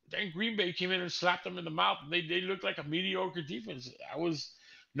then Green Bay came in and slapped them in the mouth. They looked like a mediocre defense. I was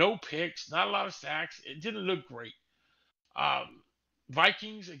no picks, not a lot of sacks. It didn't look great.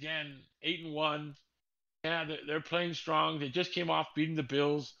 Vikings again, 8-1. Yeah, they're playing strong. They just came off beating the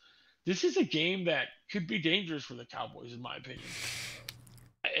Bills. This is a game that could be dangerous for the Cowboys, in my opinion.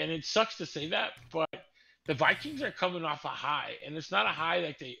 And it sucks to say that, but the Vikings are coming off a high, and it's not a high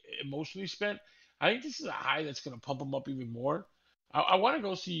like they emotionally spent. I think this is a high that's going to pump them up even more. I want to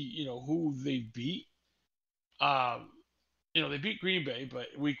go see, who they beat. They beat Green Bay, but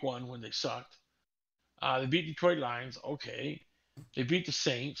week 1 when they sucked. They beat Detroit Lions, okay. They beat the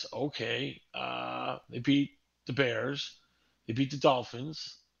Saints, okay. They beat the Bears. They beat the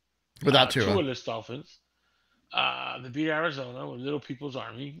Dolphins. Without Tua. Tua-less Dolphins. They beat Arizona with Little People's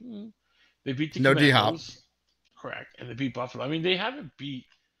Army. They beat the No Commandos. D-Hop. Correct. And they beat Buffalo. I mean, they haven't beat...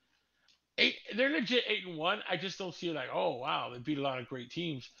 They're legit 8-1. I just don't see it like, oh, wow, they beat a lot of great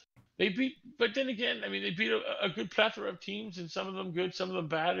teams. But then again, I mean, they beat a good plethora of teams, and some of them good, some of them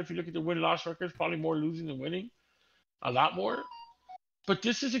bad. If you look at the win-loss records, probably more losing than winning. A lot more. But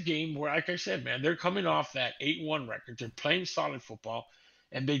this is a game where, like I said, man, they're coming off that 8-1 record. They're playing solid football,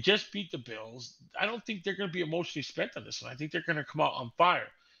 and they just beat the Bills. I don't think they're going to be emotionally spent on this one. I think they're going to come out on fire.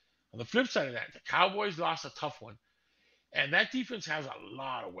 On the flip side of that, the Cowboys lost a tough one. And that defense has a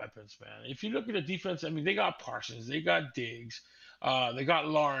lot of weapons, man. If you look at the defense, I mean, they got Parsons, they got Diggs, they got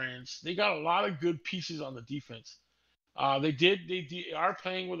Lawrence, they got a lot of good pieces on the defense. They are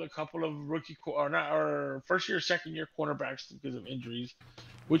playing with a couple of rookie or first year, second year cornerbacks because of injuries,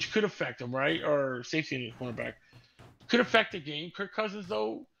 which could affect them, right? Or safety cornerback could affect the game. Kirk Cousins,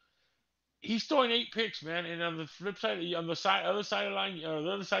 though, he's throwing 8 picks, man. And on the flip side, on the other side of the line,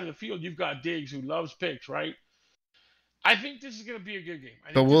 the other side of the field, you've got Diggs who loves picks, right? I think this is going to be a good game.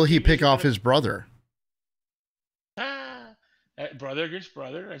 But will he pick off his brother? Brother against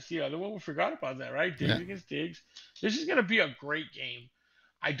brother. That's the other one. We forgot about that, right? Diggs against Diggs. This is going to be a great game.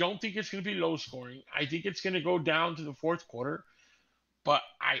 I don't think it's going to be low scoring. I think it's going to go down to the fourth quarter. But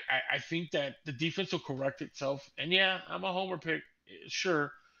I think that the defense will correct itself. And yeah, I'm a homer pick,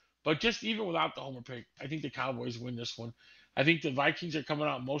 sure. But just even without the homer pick, I think the Cowboys win this one. I think the Vikings are coming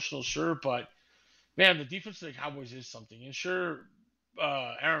out emotional, sure. But man, the defense of the Cowboys is something. And sure,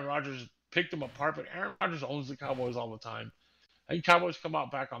 Aaron Rodgers picked them apart, but Aaron Rodgers owns the Cowboys all the time. I think Cowboys come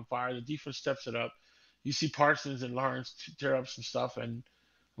out back on fire. The defense steps it up. You see Parsons and Lawrence tear up some stuff, and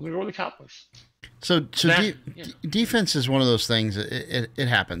I'm going to go with the Cowboys. So defense is one of those things. It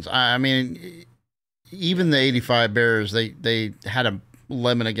happens. I mean, even the 85 Bears, they had a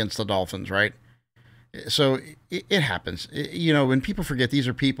lemon against the Dolphins, right? So it happens. When people forget these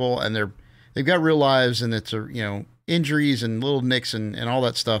are people and they've got real lives, and it's injuries and little nicks and all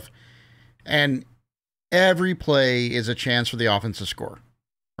that stuff. And every play is a chance for the offense to score,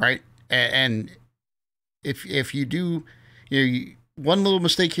 right? And if you do, one little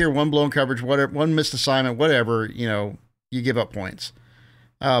mistake here, one blown coverage, whatever, one missed assignment, whatever, you give up points.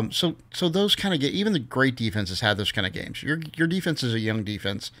 So those kind of even the great defenses have those kind of games. Your defense is a young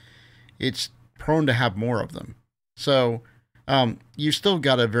defense. It's prone to have more of them. So you still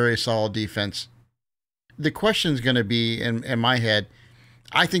got a very solid defense. The question is going to be, in my head,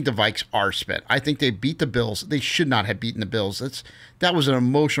 I think the Vikes are spent. I think they beat the Bills. They should not have beaten the Bills. That was an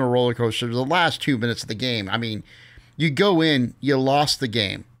emotional roller coaster. The last 2 minutes of the game. I mean, you go in, you lost the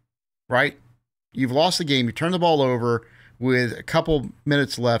game, right? You've lost the game. You turn the ball over with a couple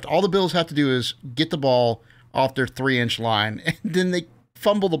minutes left. All the Bills have to do is get the ball off their 3-inch line, and then they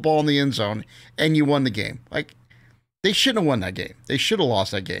fumble the ball in the end zone, and you won the game. Like, they shouldn't have won that game. They should have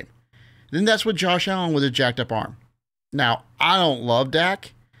lost that game. Then that's with Josh Allen with a jacked up arm. Now, I don't love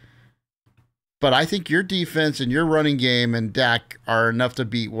Dak, but I think your defense and your running game and Dak are enough to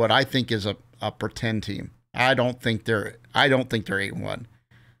beat what I think is a pretend team. I don't think they're 8-1.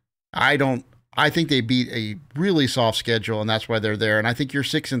 I think they beat a really soft schedule, and that's why they're there. And I think your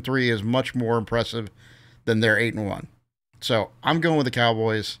 6-3 is much more impressive than their 8-1. So I'm going with the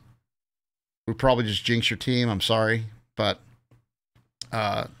Cowboys. We probably just jinx your team. I'm sorry, but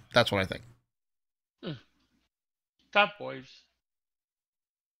that's what I think. Top boys.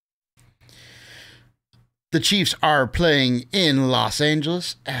 The Chiefs are playing in Los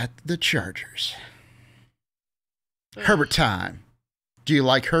Angeles at the Chargers. Herbert time. Do you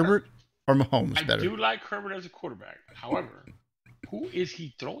like Herbert or Mahomes better? I do like Herbert as a quarterback. However, who is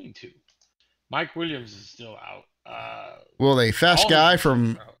he throwing to? Mike Williams is still out. Will a fast guy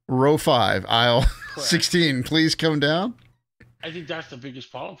from row 5, aisle 16, please come down? I think that's the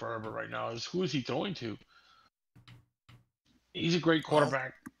biggest problem for Herbert right now is who is he throwing to? He's a great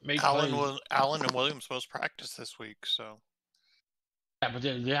quarterback. Allen and Williams both practice this week, so. Yeah, but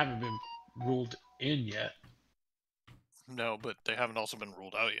they haven't been ruled in yet. No, but they haven't also been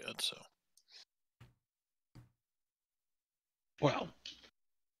ruled out yet, so. Well,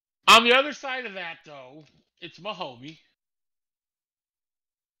 on the other side of that, though, it's Mahomes.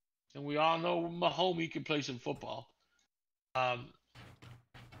 And we all know Mahomes can play some football. Sorry.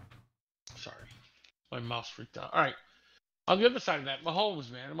 My mouse freaked out. All right. On the other side of that, Mahomes,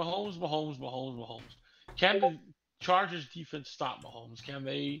 man. Mahomes. Can the Chargers defense stop Mahomes? Can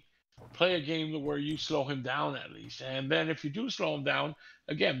they play a game where you slow him down at least? And then if you do slow him down,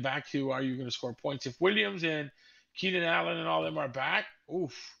 again, back to are you going to score points? If Williams and Keenan Allen and all them are back,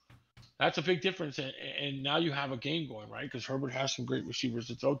 oof, that's a big difference. And now you have a game going, right? Because Herbert has some great receivers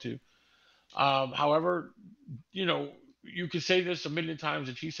to throw to. However, you could say this a million times.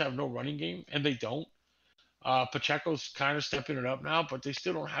 The Chiefs have no running game, and they don't. Pacheco's kind of stepping it up now, but they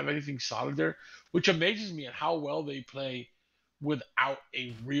still don't have anything solid there, which amazes me at how well they play without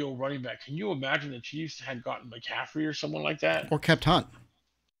a real running back. Can you imagine the Chiefs had gotten McCaffrey or someone like that? Or kept Hunt.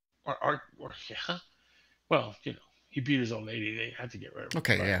 Or yeah. Well, he beat his old lady. They had to get rid of him.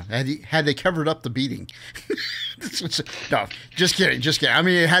 Okay, yeah. Had they covered up the beating. No, just kidding. I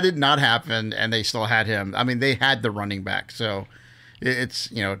mean, had it not happened and they still had him, I mean, they had the running back. So it's,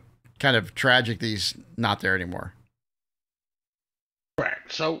 kind of tragic that he's not there anymore.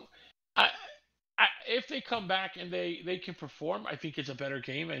 Correct. So if they come back and they can perform, I think it's a better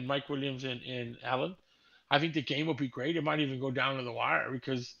game. And Mike Williams and Allen, I think the game will be great. It might even go down to the wire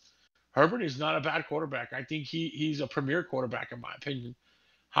because Herbert is not a bad quarterback. I think he's a premier quarterback in my opinion.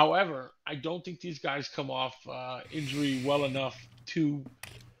 However, I don't think these guys come off injury well enough to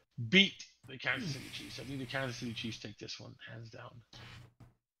beat the Kansas City Chiefs. I think the Kansas City Chiefs take this one hands down.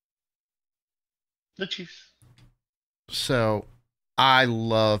 The Chiefs. So, I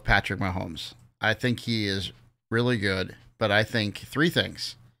love Patrick Mahomes. I think he is really good, but I think 3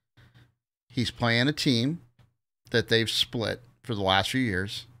 things. He's playing a team that they've split for the last few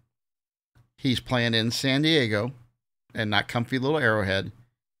years. He's playing in San Diego and not comfy little Arrowhead.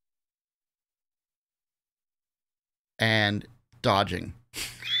 And dodging.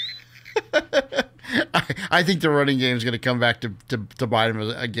 I think the running game is going to come back to bite him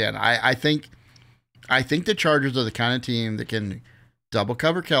again. I think the Chargers are the kind of team that can double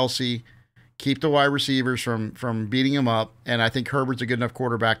cover Kelsey, keep the wide receivers from beating him up, and I think Herbert's a good enough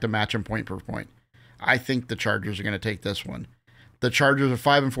quarterback to match him point per point. I think the Chargers are going to take this one. The Chargers are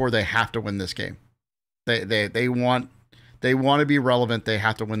 5-4. They have to win this game. They want to be relevant. They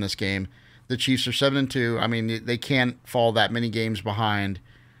have to win this game. The Chiefs are 7-2. I mean, they can't fall that many games behind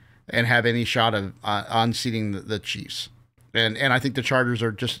and have any shot of unseating the Chiefs. And I think the Chargers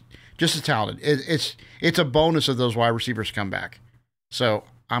are just as talented. It's a bonus if those wide receivers come back. So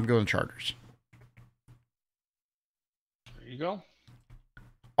I'm going Chargers. There you go.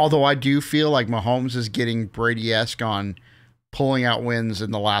 Although I do feel like Mahomes is getting Brady-esque on pulling out wins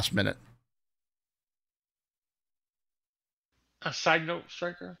in the last minute. A side note,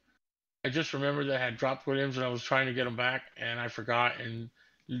 Striker. I just remembered that I had dropped Williams and I was trying to get him back, and I forgot, and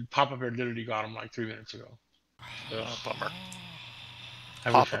Papa Bear literally got him like 3 minutes ago. Oh, bummer.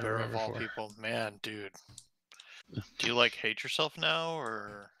 Papa Bear of all people. Man, dude. Do you hate yourself now,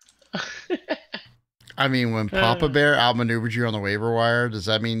 or? I mean, when Papa Bear outmaneuvered you on the waiver wire, does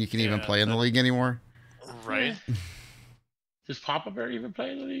that mean you can even play in the league anymore? Right. Does Papa Bear even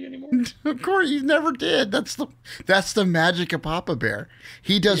play in the league anymore? Of course, he never did. That's the magic of Papa Bear.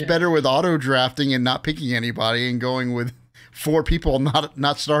 He does better with auto drafting and not picking anybody and going with 4 people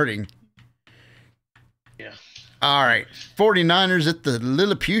not starting. Yeah. All right. 49ers at the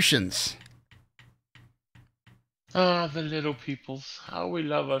Lilliputians. Ah, the little peoples. How we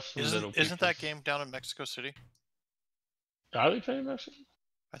love us. Isn't that game down in Mexico City? Are they playing Mexico?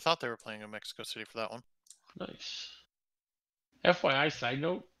 I thought they were playing in Mexico City for that one. Nice. FYI, side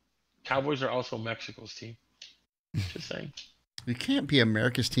note, Cowboys are also Mexico's team. Just saying. You can't be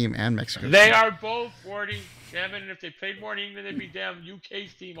America's team and Mexico's They team. are both, Warty. Damn it, and if they played more in England, they'd be damn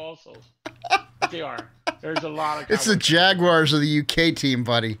UK's team also. But they are. There's a lot of Cowboys. It's the Jaguars of the UK team,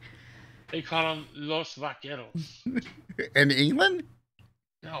 buddy. They call them Los Vaqueros. In England?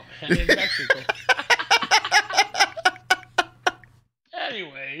 No, man, in Mexico.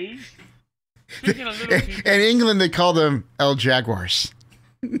 Anyways. Speaking of little people. In England, they call them El Jaguars.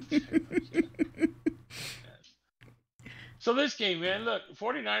 So this game, man, look,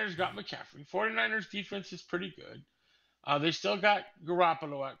 49ers got McCaffrey. 49ers defense is pretty good. They still got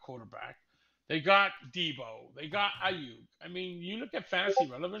Garoppolo at quarterback. They got Debo. They got Ayuk. I mean, you look at fantasy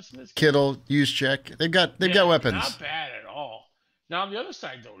relevance in this game. Kittle, use check. They've got weapons. Not bad at all. Now on the other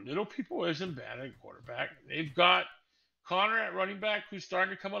side, though, little people isn't bad at quarterback. They've got Connor at running back, who's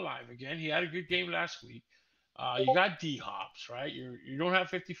starting to come alive again. He had a good game last week. You got D Hops, right? You don't have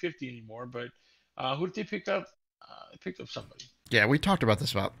 50-50 anymore, but who did they pick up? They picked up somebody. Yeah, we talked about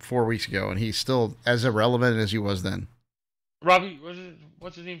this about 4 weeks ago, and he's still as irrelevant as he was then. Robbie,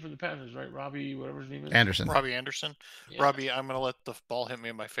 what's his name for the Panthers, right? Robbie, whatever his name is. Anderson. Robbie Anderson. Yeah. Robbie, I'm going to let the ball hit me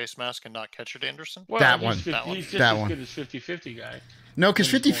in my face mask and not catch it, Anderson. Well, That he's one. 50, That one. He's just That as one. good as 50-50 guy. No, because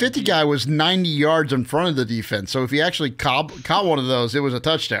 50-50 guy was 90 yards in front of the defense. So if he actually caught one of those, it was a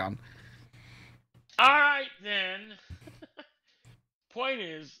touchdown. All right, then. Point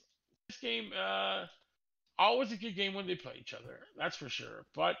is, this game, always a good game when they play each other. That's for sure.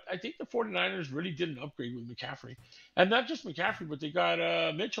 But I think the 49ers really did an upgrade with McCaffrey. And not just McCaffrey, but they got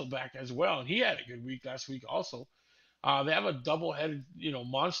Mitchell back as well. And he had a good week last week also. They have a double-headed,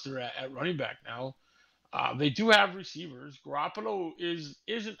 monster at running back now. They do have receivers. Garoppolo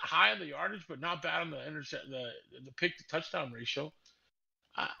isn't high on the yardage, but not bad on the pick to touchdown ratio.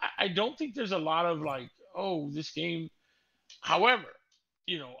 I don't think there's a lot of this game. However,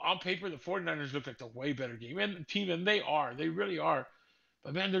 on paper, the 49ers look like the way better game and team, and they are. They really are.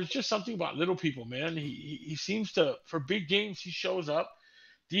 But, man, there's just something about little people, man. He seems to, for big games, he shows up.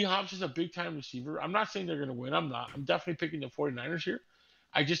 D-Hops is a big-time receiver. I'm not saying they're going to win. I'm not. I'm definitely picking the 49ers here.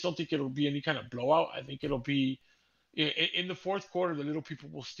 I just don't think it'll be any kind of blowout. I think it'll be in the fourth quarter, the little people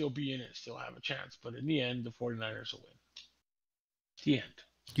will still be in it, still have a chance. But in the end, the 49ers will win. The end.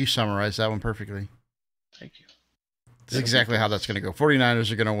 You summarized that one perfectly. Thank you. That's exactly how that's going to go.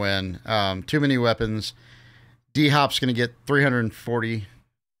 49ers are going to win. Too many weapons. D-Hop's going to get 340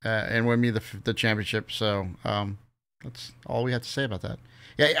 and win me the championship. So that's all we have to say about that.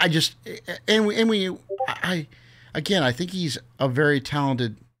 Yeah, I think he's a very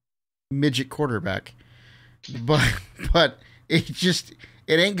talented midget quarterback, but it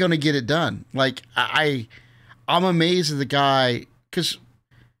ain't going to get it done. Like I'm amazed at the guy because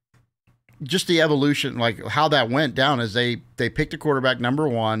just the evolution, like how that went down is they picked a quarterback number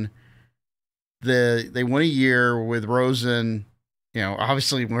one. They won a year with Rosen.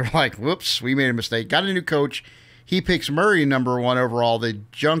 Obviously we're like, whoops, we made a mistake. Got a new coach. He picks Murray number one overall. They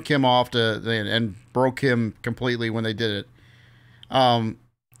junk him off and broke him completely when they did it. And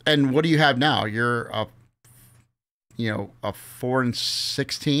what do you have now? You're a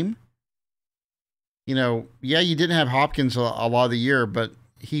 4-6 team. Yeah, you didn't have Hopkins a lot of the year, but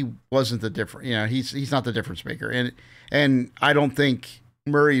he wasn't the different. He's not the difference maker, and I don't think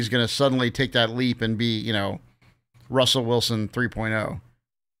Murray's going to suddenly take that leap and be Russell Wilson 3.0.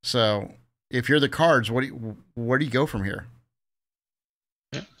 So if you're the Cards, where do you go from here?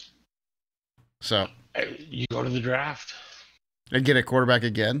 Yeah. So you go to the draft and get a quarterback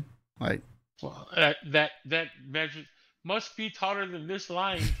again. Well, that measure must be taller than this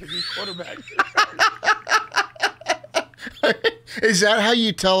line to be quarterback. Is that how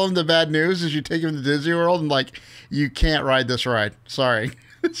you tell them the bad news? Is you take them to Disney World and you can't ride this ride? Sorry.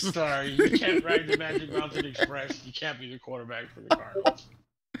 Sorry, you can't ride the Magic Mountain Express. You can't be the quarterback for the Cardinals.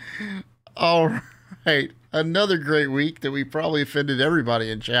 All right. Another great week that we probably offended everybody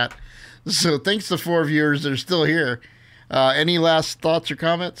in chat. So thanks to 4 viewers that are still here. Any last thoughts or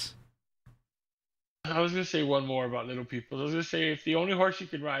comments? I was going to say one more about little people. I was going to say, if the only horse you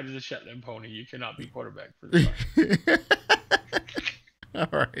can ride is a Shetland pony, you cannot be quarterback for the Cardinals. All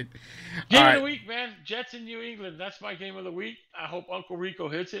right. Game of the week, man. Jets in New England. That's my game of the week. I hope Uncle Rico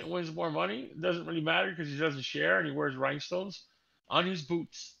hits it and wins more money. It doesn't really matter because he doesn't share and he wears rhinestones on his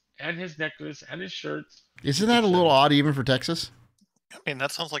boots and his necklace and his shirts. Isn't that a little odd even for Texas? I mean,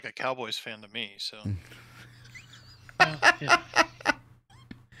 that sounds like a Cowboys fan to me. So. Yeah.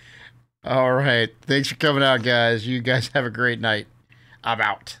 All right. Thanks for coming out, guys. You guys have a great night. I'm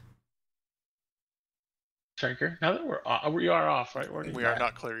out. Striker. Now that we are off, right? We are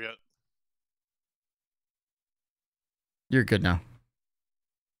not clear yet. You're good now.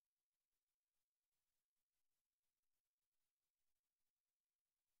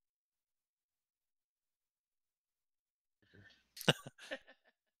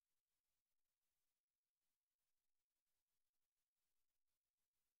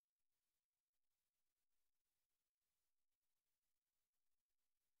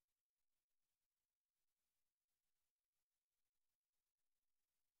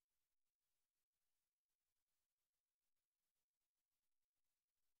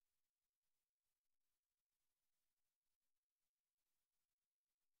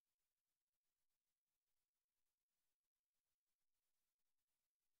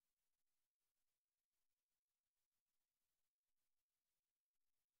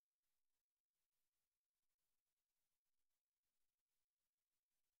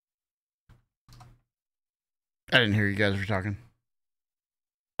 I didn't hear you guys were talking.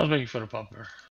 I was making fun of Pupper.